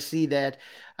kind of see that.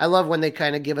 I love when they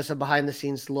kind of give us a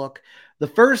behind-the-scenes look.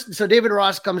 So David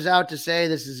Ross comes out to say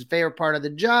this is his favorite part of the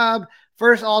job.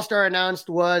 First All-Star announced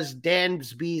was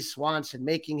Dansby Swanson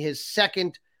making his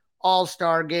second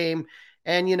All-Star game.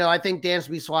 And, I think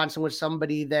Dansby Swanson was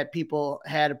somebody that people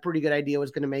had a pretty good idea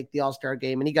was going to make the All-Star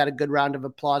game, and he got a good round of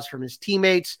applause from his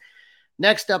teammates.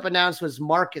 Next up announced was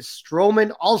Marcus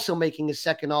Stroman, also making his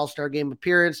second All-Star game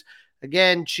appearance.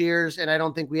 Again, cheers, and I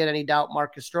don't think we had any doubt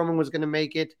Marcus Stroman was going to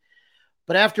make it.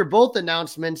 But after both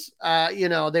announcements,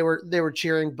 they were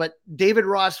cheering. But David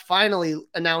Ross finally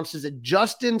announces that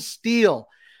Justin Steele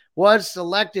was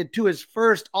selected to his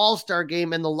first All-Star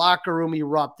game, and the locker room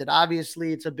erupted.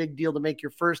 Obviously, it's a big deal to make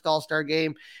your first All-Star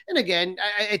game. And again,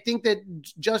 I think that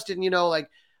Justin,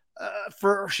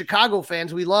 for Chicago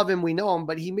fans, we love him, we know him,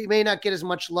 but he may not get as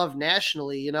much love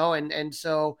nationally, and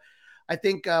so I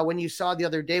think when you saw the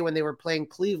other day when they were playing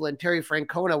Cleveland, Terry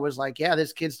Francona was like, yeah,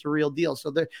 this kid's the real deal.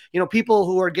 So the, people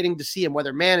who are getting to see him,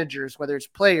 whether managers, whether it's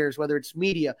players, whether it's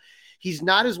media, he's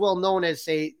not as well known as,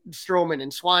 say, Stroman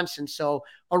and Swanson. So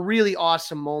a really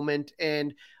awesome moment.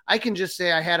 And I can just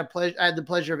say I had the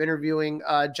pleasure of interviewing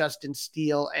Justin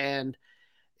Steele, and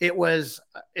it was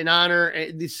an honor.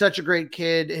 He's such a great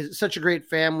kid, such a great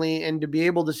family, and to be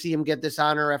able to see him get this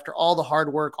honor after all the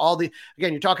hard work, again,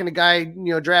 you're talking to a guy,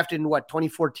 drafted in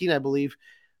 2014, I believe,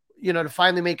 to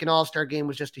finally make an all-star game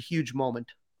was just a huge moment.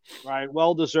 Right.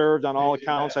 Well deserved on all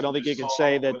accounts. I don't think you can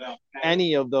say that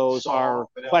any of those are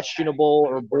questionable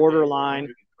or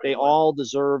borderline. They all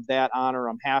deserve that honor.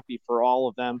 I'm happy for all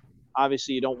of them.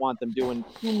 Obviously, you don't want them doing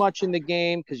too much in the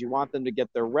game because you want them to get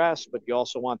their rest, but you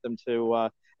also want them to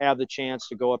have the chance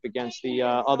to go up against the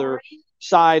other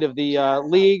side of the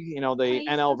league, the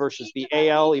NL versus the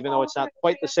AL, even though it's not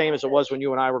quite the same as it was when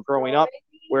you and I were growing up,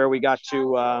 where we got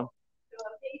to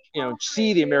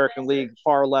see the American League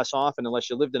far less often unless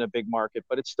you lived in a big market,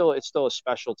 but it's still a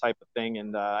special type of thing.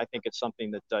 And I think it's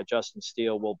something that Justin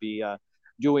Steele will be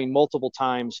doing multiple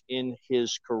times in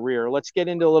his career. Let's get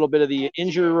into a little bit of the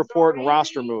injury report and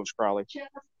roster moves, Crowley.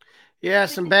 Yeah,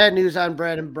 some bad news on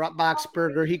Brandon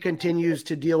Boxberger. He continues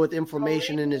to deal with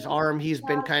inflammation in his arm. He's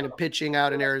been kind of pitching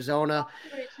out in Arizona,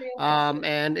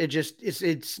 and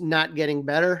it's not getting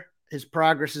better. His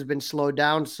progress has been slowed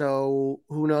down, so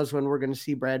who knows when we're going to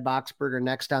see Brad Boxberger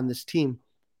next on this team.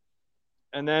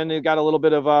 And then they got a little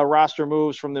bit of roster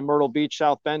moves from the Myrtle Beach,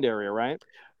 South Bend area, right?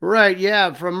 Right,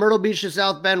 yeah. From Myrtle Beach to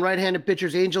South Bend, right-handed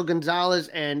pitchers Angel Gonzalez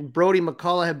and Brody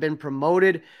McCullough have been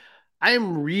promoted. I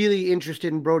am really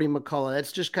interested in Brody McCullough.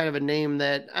 That's just kind of a name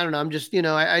that, I don't know, I'm just,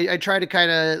 I try to kind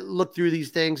of look through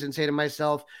these things and say to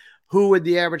myself, who would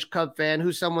the average Cub fan,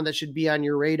 who's someone that should be on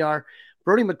your radar?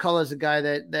 Brody McCullough is a guy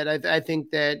that I think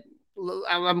that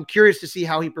I'm curious to see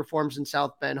how he performs in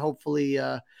South Bend. Hopefully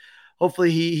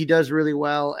he does really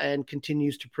well and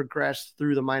continues to progress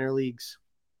through the minor leagues.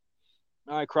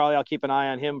 All right, Crowley, I'll keep an eye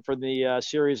on him for the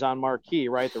series on Marquee,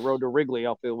 right? The Road to Wrigley.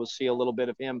 Hopefully we'll see a little bit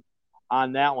of him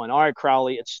on that one. All right,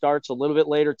 Crowley, it starts a little bit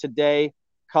later today.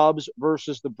 Cubs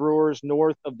versus the Brewers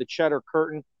north of the Cheddar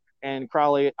Curtain. And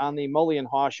Crowley, on the Mully and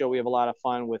Haw show, we have a lot of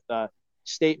fun with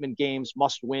statement games,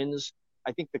 must wins.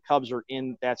 I think the Cubs are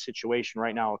in that situation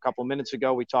right now. A couple of minutes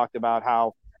ago, we talked about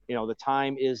how, the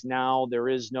time is now. There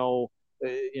is no,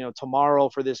 tomorrow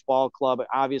for this ball club.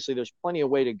 Obviously, there's plenty of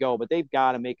way to go, but they've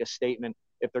got to make a statement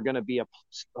if they're going to be a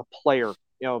player.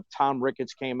 Tom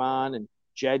Ricketts came on and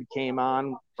Jed came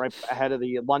on right ahead of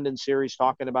the London series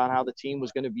talking about how the team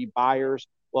was going to be buyers.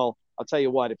 Well, I'll tell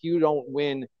you what, if you don't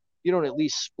win, you don't at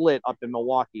least split up in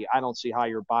Milwaukee, I don't see how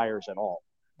you're buyers at all.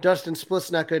 Dustin,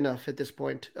 split's not good enough at this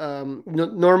point.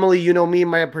 Normally, me,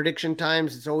 my prediction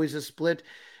times, it's always a split.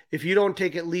 If you don't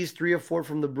take at least 3 or 4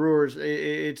 from the Brewers,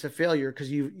 it's a failure because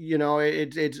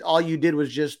it's all you did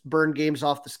was just burn games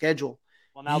off the schedule.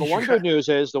 Well, now the one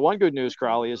good news,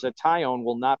 Crowley, is that Taillion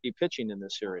will not be pitching in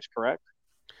this series, correct?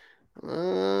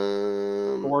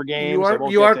 4 games.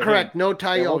 You are correct. No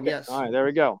Taillion, yes. All right, there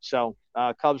we go. So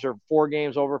Cubs are 4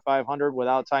 games over 500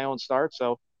 without Taillion start.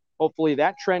 So hopefully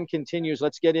that trend continues.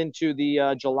 Let's get into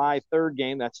the July 3rd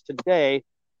game. That's today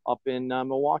up in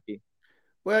Milwaukee.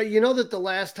 Well, that the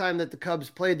last time that the Cubs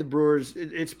played the Brewers,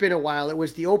 it's been a while. It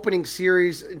was the opening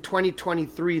series in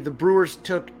 2023. The Brewers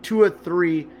took 2 of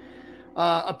 3.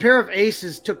 A pair of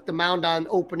aces took the mound on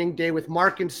opening day with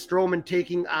Marcus Stroman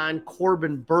taking on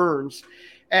Corbin Burns.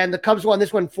 And the Cubs won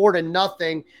this one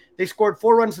 4-0. They scored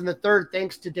 4 runs in the third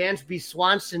thanks to Dansby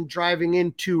Swanson driving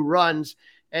in 2 runs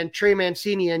and Trey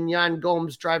Mancini and Yan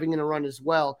Gomes driving in a run as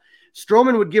well.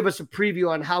 Stroman would give us a preview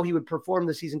on how he would perform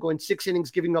this season, going 6 innings,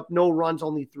 giving up no runs,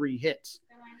 only 3 hits.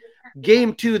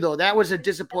 Game 2, though, that was a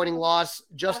disappointing loss.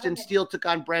 Justin Steele took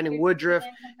on Brandon Woodruff,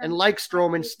 and like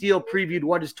Stroman, Steele previewed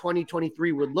what his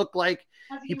 2023 would look like.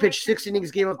 He pitched 6 innings,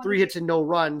 gave up 3 hits and no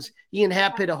runs. Ian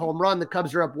Happ hit a home run. The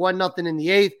Cubs are up 1-0 in the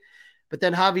 8th. But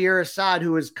then Javier Assad,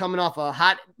 who is coming off a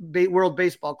hot World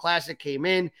Baseball Classic, came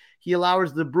in. He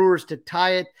allows the Brewers to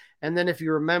tie it. And then if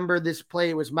you remember this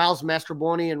play, it was Miles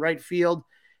Mastrobuoni in right field.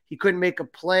 He couldn't make a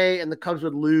play, and the Cubs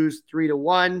would lose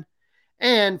 3-1.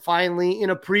 And finally, in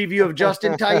a preview of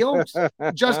Justin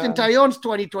Taillon's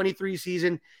 2023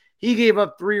 season, he gave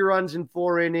up 3 runs in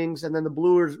 4 innings, and then the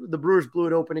Brewers blew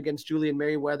it open against Julian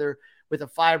Merriweather with a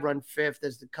 5-run 5th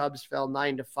as the Cubs fell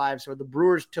 9-5. So the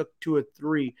Brewers took 2 of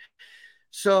 3.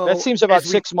 So that seems about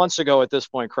 6 months ago at this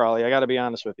point, Crowley. I got to be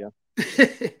honest with you.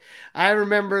 I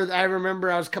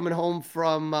remember I was coming home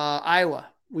from Iowa.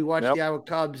 We watched the Iowa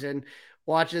Cubs, and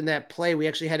watching that play. We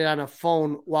actually had it on a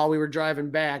phone while we were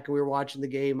driving back, and we were watching the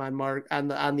game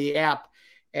on the app,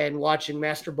 and watching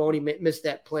Master Boney miss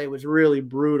that play was really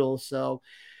brutal. So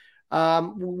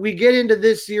we get into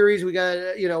this series. We got,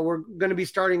 we're going to be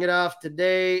starting it off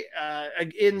today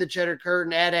in the Cheddar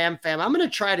Curtain at AmFam. I'm going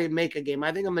to try to make a game.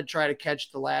 I think I'm going to try to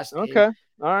catch the last game. Okay.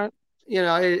 All right.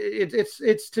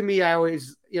 It's to me, I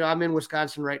always, I'm in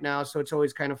Wisconsin right now, so it's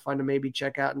always kind of fun to maybe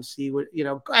check out and see what,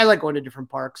 I like going to different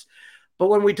parks. But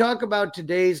when we talk about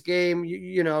today's game,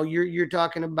 you're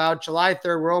talking about July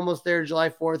 3rd. We're almost there, July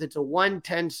 4th. It's a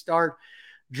 1-10 start.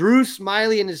 Drew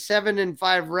Smiley in his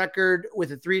 7-5 record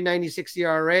with a 3.96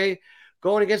 ERA,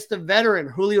 going against the veteran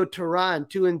Julio Teheran,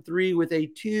 2-3 with a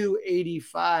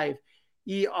 2.85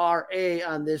 ERA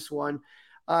on this one.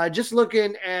 Just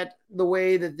looking at the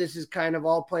way that this is kind of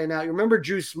all playing out. You remember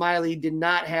Drew Smiley did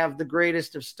not have the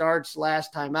greatest of starts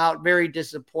last time out. Very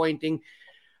disappointing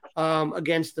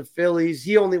against the Phillies.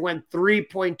 He only went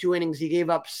 3.2 innings. He gave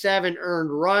up 7 earned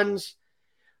runs.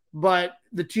 But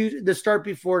the start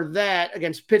before that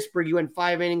against Pittsburgh, he went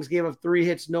 5 innings, gave up 3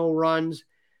 hits, no runs.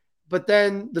 But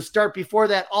then the start before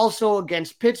that, also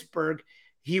against Pittsburgh,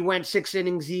 he went 6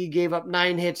 innings, he gave up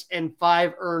 9 hits and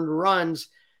 5 earned runs.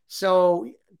 So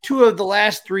 2 of the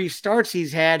last 3 starts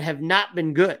he's had have not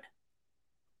been good.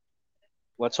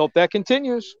 Let's hope that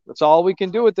continues. That's all we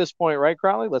can do at this point, right,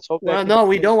 Crowley? Let's hope that continues. No,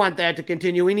 we don't want that to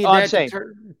continue. We need that to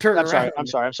turn around. I'm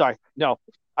sorry. No,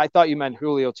 I thought you meant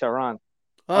Julio Teheran.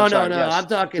 Oh, no. Yes. I'm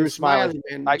talking Drew Smiley.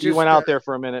 Man. You went out there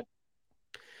for a minute.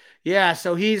 Yeah,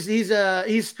 so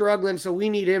he's struggling, so we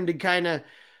need him to kind of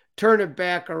turn it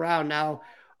back around. Now,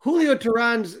 Julio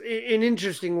Teheran's an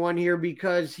interesting one here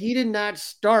because he did not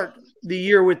start the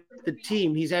year with the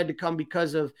team. He's had to come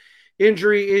because of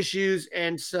injury issues,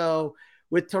 and so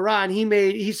with Teheran,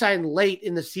 he signed late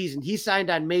in the season. He signed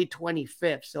on May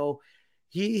 25th, so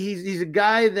he's a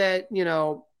guy that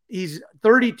he's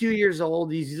 32 years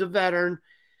old. He's a veteran.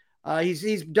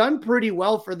 He's done pretty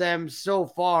well for them so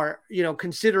far,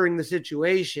 considering the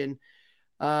situation.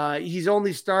 He's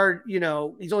only started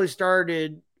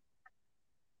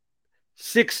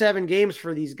 6-7 games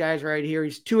for these guys right here.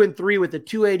 He's 2-3 with a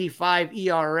 2.85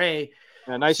 ERA.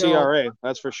 A nice ERA,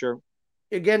 that's for sure.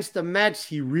 Against the Mets,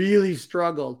 he really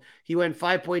struggled. He went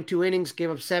 5.2 innings,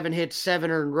 gave up 7 hits, 7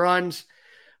 earned runs.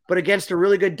 But against a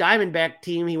really good Diamondback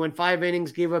team, he went 5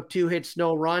 innings, gave up 2 hits,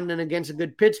 no run. And against a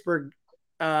good Pittsburgh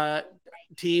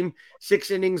team,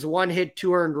 6 innings, 1 hit,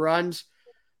 2 earned runs.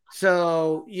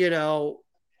 So,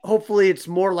 hopefully it's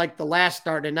more like the last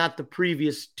start and not the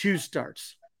previous 2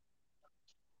 starts.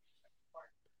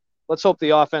 Let's hope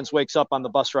the offense wakes up on the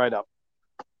bus ride up.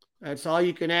 That's all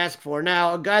you can ask for.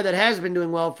 Now, a guy that has been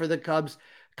doing well for the Cubs,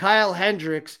 Kyle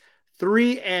Hendricks,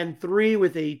 3-3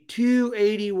 with a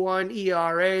 2.81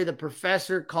 ERA. The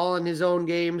professor calling his own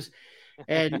games.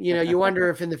 And, you wonder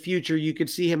if in the future you could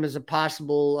see him as a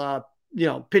possible,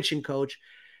 pitching coach.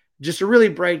 Just a really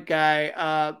bright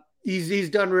guy.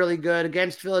 He's done really good.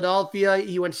 Against Philadelphia,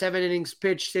 he went 7 innings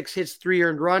pitched, 6 hits, 3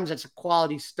 earned runs. That's a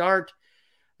quality start.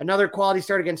 Another quality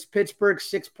start against Pittsburgh,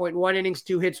 6.1 innings,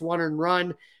 2 hits, 1 earned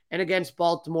run. And against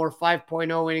Baltimore,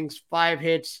 5.0 innings, 5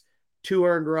 hits, 2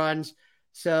 earned runs.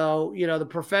 So, the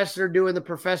professor doing the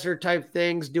professor type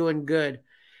things, doing good.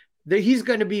 He's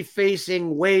going to be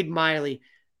facing Wade Miley.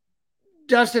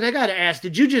 Dustin, I got to ask,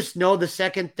 did you just know the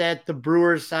second that the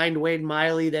Brewers signed Wade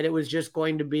Miley that it was just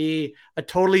going to be a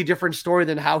totally different story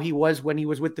than how he was when he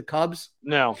was with the Cubs?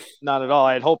 No, not at all.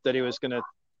 I had hoped that he was going to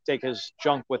take his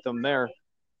junk with him there,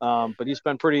 but he's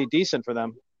been pretty decent for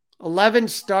them. 11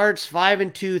 starts,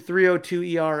 5-2,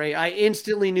 3.02 ERA. I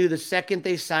instantly knew the second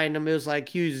they signed him, it was like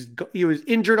he was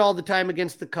injured all the time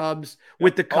against the Cubs,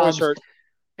 with the Cubs.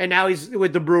 And now he's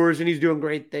with the Brewers and he's doing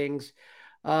great things.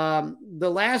 The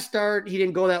last start, he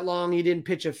didn't go that long. He didn't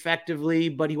pitch effectively,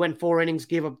 but he went 4 innings,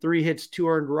 gave up 3 hits, 2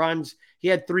 earned runs. He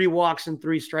had 3 walks and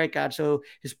 3 strikeouts, so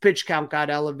his pitch count got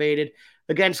elevated.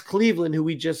 Against Cleveland, who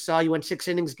we just saw, he went 6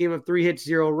 innings, gave up 3 hits,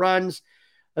 0 runs.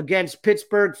 Against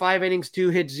Pittsburgh, 5 innings, 2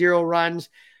 hits, 0 runs.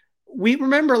 We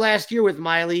remember last year with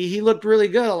Miley, he looked really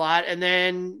good a lot, and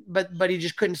then but he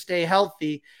just couldn't stay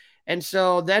healthy. And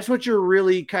so that's what you're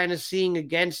really kind of seeing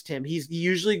against him. He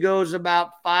usually goes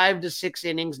about 5 to 6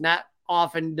 innings. Not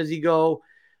often does he go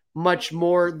much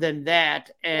more than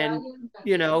that. And,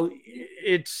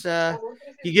 it's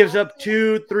he gives up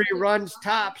 2-3 runs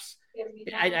tops.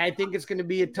 I think it's going to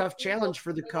be a tough challenge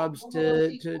for the Cubs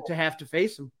to have to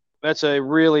face him. That's a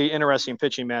really interesting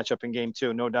pitching matchup in Game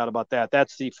 2, no doubt about that.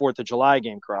 That's the 4th of July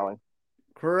game, Crowley.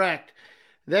 Correct.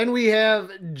 Then we have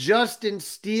Justin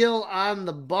Steele on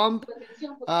the bump.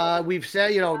 We've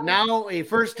said, now a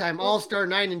first-time All-Star,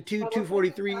 9-2,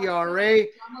 2.43 ERA.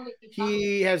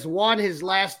 He has won his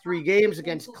last 3 games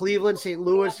against Cleveland, St.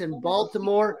 Louis, and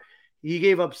Baltimore. He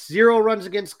gave up 0 runs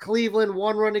against Cleveland,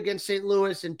 1 run against St.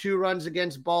 Louis, and 2 runs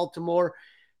against Baltimore.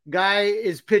 Guy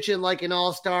is pitching like an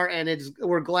all-star, and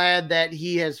we're glad that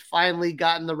he has finally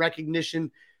gotten the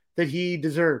recognition that he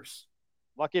deserves.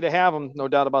 Lucky to have him, no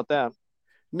doubt about that.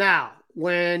 Now,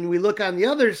 when we look on the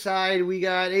other side, we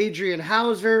got Adrian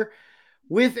Hauser.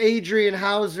 With Adrian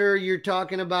Hauser, you're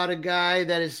talking about a guy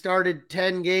that has started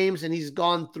 10 games and he's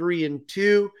gone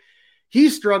 3-2. He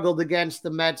struggled against the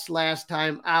Mets last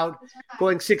time out,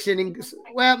 going 6 innings.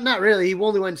 Well, not really. He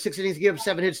only went 6 innings. He gave up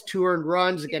 7 hits, 2 earned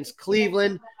runs against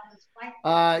Cleveland.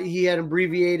 He had an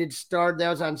abbreviated start. That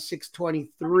was on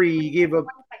 6/23. He gave up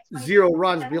 0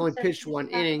 runs, but he only pitched 1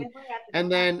 inning. And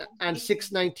then on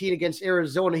 6/19 against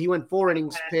Arizona, he went 4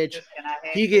 innings pitched.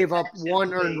 He gave up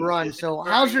 1 earned run. So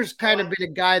Hauser's kind of been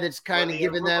a guy that's kind of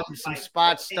given them some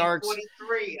spot starts.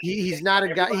 He's not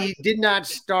a guy. He did not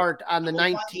start on the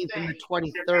 19th and the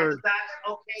 23rd.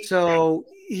 So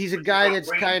he's a guy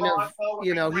that's kind of,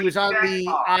 he was on the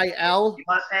IL.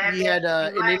 He had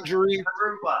an injury.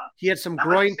 He had some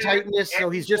groin tightness, so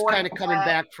he's just kind of coming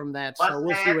back from that. So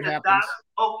we'll see what happens.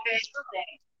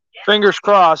 Fingers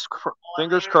crossed.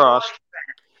 Fingers crossed.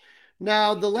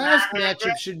 Now, the last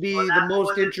matchup should be the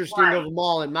most interesting of them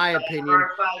all, in my opinion,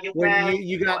 when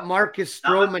you got Marcus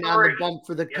Stroman on the bump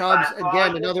for the Cubs.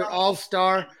 Again, another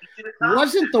all-star.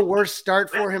 Wasn't the worst start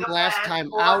for him last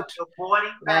time out.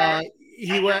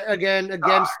 He went again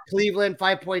against Cleveland,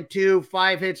 5.2,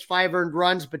 5 hits, 5 earned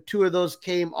runs, but 2 of those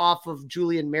came off of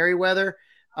Julian Merriweather,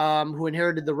 who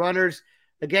inherited the runners.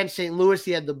 Against St. Louis,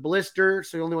 he had the blister,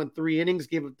 so he only went 3 innings,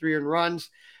 gave up 3 earned runs.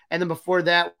 And then before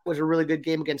that was a really good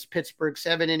game against Pittsburgh,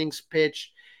 7 innings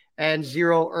pitched and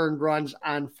 0 earned runs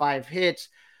on 5 hits.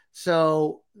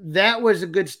 So that was a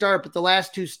good start, but the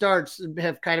last 2 starts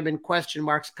have kind of been question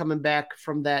marks coming back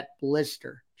from that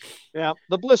blister. Yeah,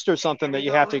 the blister is something that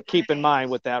you have to keep in mind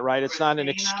with that, right? It's not an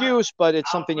excuse, but it's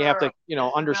something you have to,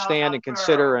 understand and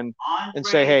consider and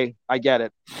say, hey, I get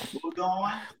it.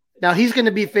 Now he's going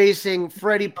to be facing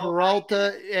Freddie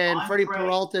Peralta, and Freddie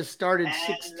Peralta started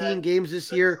 16 games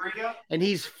this year, and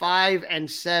he's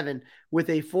 5-7 with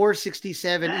a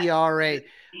 4.67 ERA.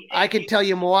 I can tell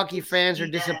you Milwaukee fans are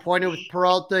disappointed with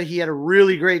Peralta. He had a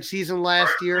really great season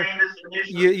last year.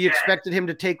 You expected him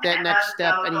to take that next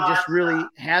step, and he just really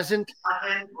hasn't.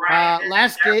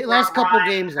 Last couple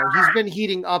games, though, he's been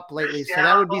heating up lately, so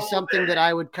that would be something that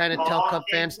I would kind of tell Cub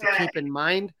fans to keep in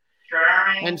mind.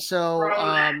 And so,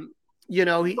 he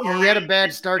had a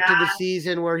bad start to the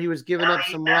season where he was giving up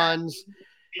some runs,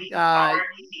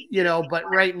 but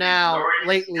right now,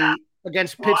 lately,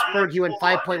 against Pittsburgh, he went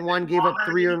 5.1, gave up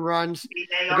 3 earned runs.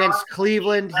 Against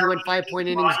Cleveland, he went 5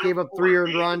 innings, gave up 3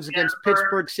 earned runs. Against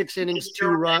Pittsburgh, 6 innings, 2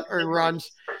 earned runs.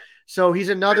 So he's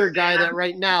another guy that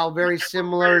right now, very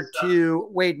similar to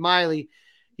Wade Miley,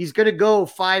 he's going to go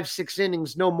 5-6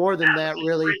 innings, no more than that,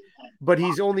 really. But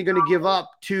he's only going to give up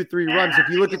 2-3 runs. If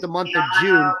you look at the month of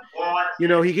June,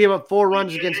 he gave up 4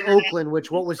 runs against Oakland,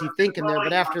 which what was he thinking there?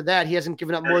 But after that, he hasn't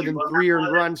given up more than 3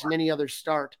 earned runs in any other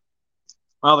start.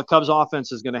 Well, the Cubs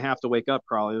offense is going to have to wake up,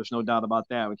 Crawley. There's no doubt about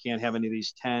that. We can't have any of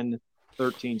these 10,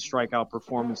 13 strikeout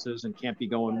performances and can't be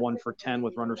going 1 for 10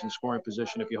 with runners in scoring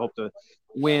position if you hope to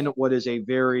win what is a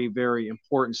very, very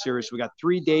important series. We got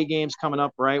 3 day games coming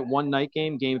up, right? 1 night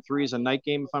game. Game 3 is a night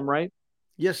game, if I'm right.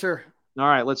 Yes, sir. All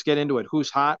right, let's get into it. Who's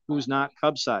hot? Who's not?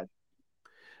 Cubs side.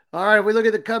 All right, we look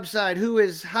at the Cubs side. Who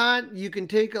is hot? You can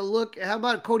take a look. How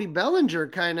about Cody Bellinger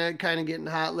kind of getting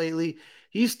hot lately?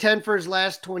 He's 10 for his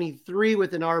last 23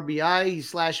 with an RBI. He's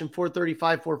slashing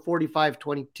 435, 445,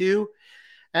 22.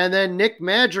 And then Nick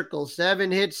Madrigal,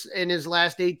 7 hits in his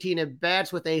last 18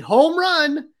 at-bats with a home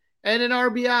run and an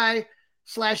RBI,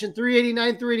 slashing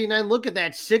 389, 389. Look at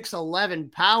that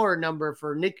 6'11" power number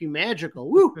for Nicky Madrigal.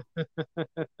 Woo!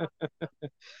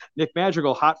 Nick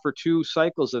Madrigal hot for 2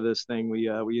 cycles of this thing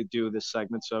we do this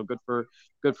segment. So good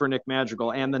for Nick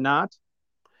Madrigal. And the not?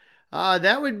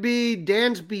 That would be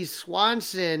Dansby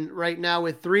Swanson right now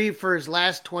with 3 for his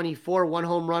last 24, 1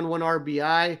 home run, 1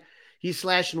 RBI. He's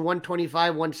slashing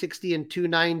 125, 160, and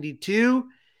 292.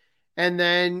 And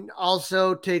then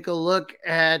also take a look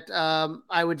at,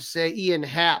 I would say, Ian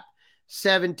Happ,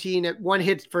 1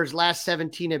 hit for his last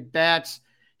 17 at bats.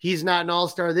 He's not an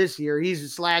all-star this year.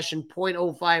 He's slashing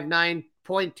 .059,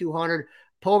 .200,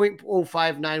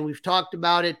 .059. We've talked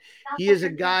about it. He is a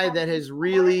guy that has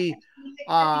really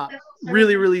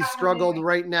really struggled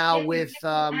right now with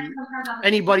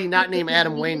anybody not named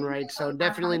Adam Wainwright. So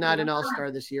definitely not an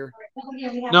all-star this year.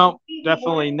 No,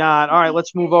 definitely not. All right,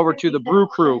 let's move over to the Brew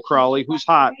Crew, Crawley. Who's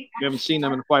hot? We haven't seen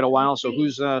them in quite a while, so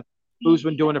who's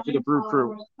been doing it for the Brew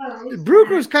Crew? Brew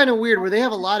Crew is kind of weird where they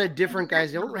have a lot of different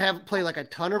guys. They don't play like a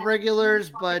ton of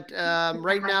regulars, but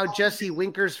right now Jesse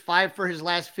Winker's 5 for his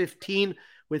last 15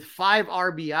 with 5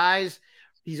 RBIs.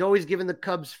 He's always given the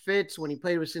Cubs fits when he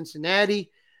played with Cincinnati,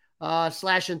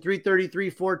 slashing 333,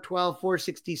 412,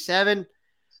 467.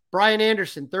 Brian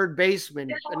Anderson, third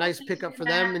baseman, a nice pickup for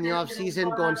them in the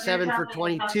offseason, going 7 for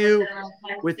 22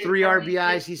 with 3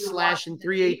 RBIs. He's slashing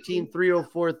 318,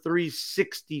 304,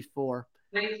 364.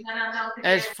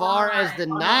 As far as the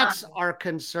Nats are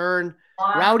concerned,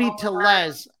 Rowdy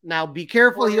Tellez. Now, be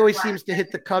careful. He always seems to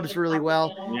hit the Cubs really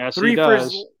well. Yes, he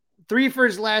does. 3 for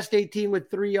his last 18 with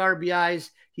 3 RBIs.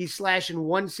 He's slashing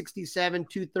 167,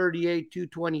 238,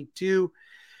 222.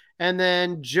 And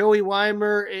then Joey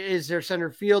Weimer is their center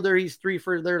fielder. He's 3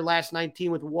 for their last 19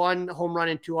 with 1 home run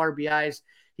and 2 RBIs.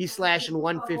 He's slashing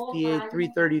 158,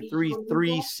 333,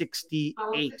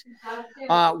 368.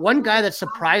 One guy that's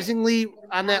surprisingly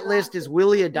on that list is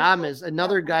Willie Adames,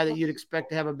 another guy that you'd expect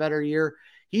to have a better year.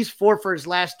 He's 4 for his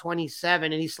last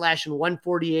 27, and he's slashing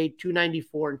 148,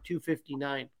 294, and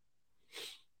 259.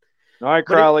 All right,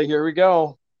 Crowley, here we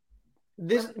go.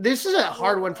 This is a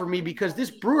hard one for me because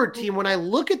this Brewer team, when I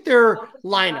look at their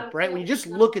lineup, right, when you just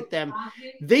look at them,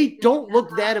 they don't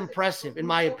look that impressive, in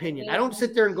my opinion. I don't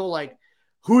sit there and go like,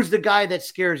 who's the guy that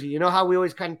scares you? You know how we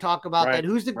always kind of talk about that?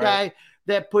 Who's the guy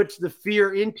that puts the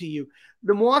fear into you?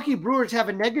 The Milwaukee Brewers have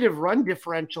a negative run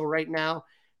differential right now.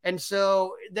 And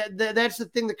so that's the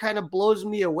thing that kind of blows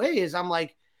me away is I'm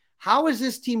like, how is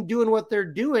this team doing what they're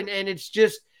doing? And it's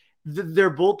just their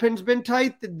bullpen's been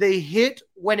tight. They hit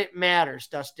when it matters,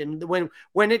 Dustin.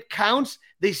 When it counts,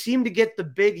 they seem to get the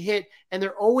big hit, and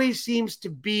there always seems to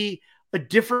be a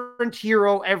different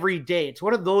hero every day. It's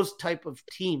one of those type of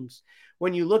teams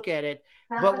when you look at it.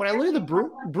 But when I look at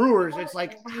the Brewers, it's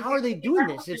like, how are they doing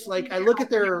this? It's like I look at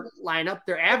their lineup,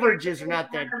 their averages are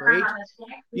not that great.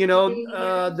 You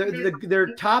know,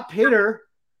 their top hitter,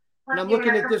 and I'm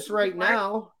looking at this right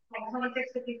now.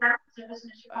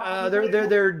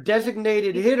 Their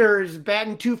designated hitter is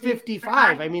batting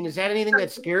 255. I mean, is that anything that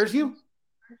scares you?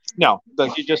 No,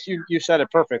 you said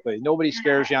it perfectly. Nobody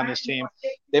scares you on this team.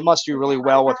 They must do really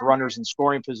well with runners in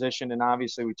scoring position, and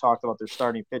obviously we talked about their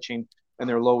starting pitching and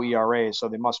their low ERA, so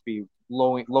they must be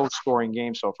low scoring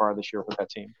games so far this year for that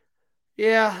team.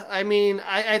 Yeah, I mean,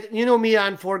 I you know me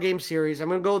on 4-game series. I'm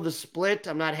going to go the split.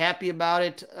 I'm not happy about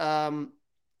it.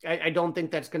 I don't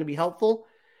think that's going to be helpful.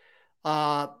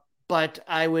 But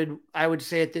I would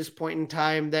say at this point in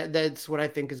time that's what I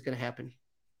think is going to happen.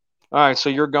 All right, so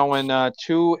you're going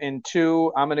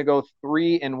 2-2. I'm going to go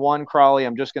 3-1, Crawley.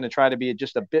 I'm just going to try to be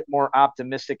just a bit more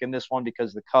optimistic in this one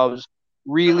because the Cubs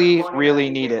really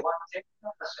need it.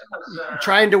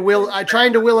 Trying to will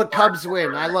a Cubs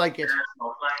win. I like it.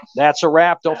 That's a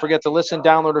wrap. Don't forget to listen,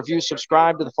 download, review,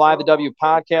 subscribe to the Fly the W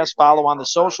podcast. Follow on the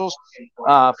socials.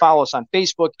 Follow us on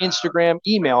Facebook, Instagram.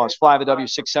 Email us,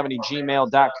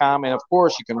 flythew670gmail.com. And, of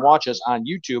course, you can watch us on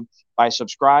YouTube by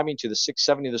subscribing to the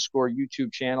 670 The Score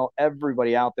YouTube channel.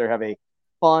 Everybody out there have a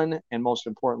fun and, most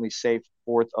importantly, safe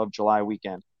 4th of July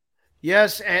weekend.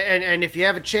 Yes, and if you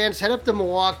have a chance, head up to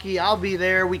Milwaukee. I'll be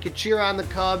there. We could cheer on the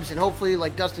Cubs, and hopefully,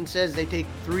 like Dustin says, they take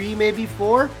 3, maybe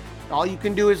 4. All you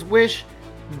can do is wish.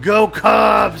 Go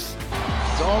Cubs!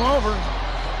 It's all over.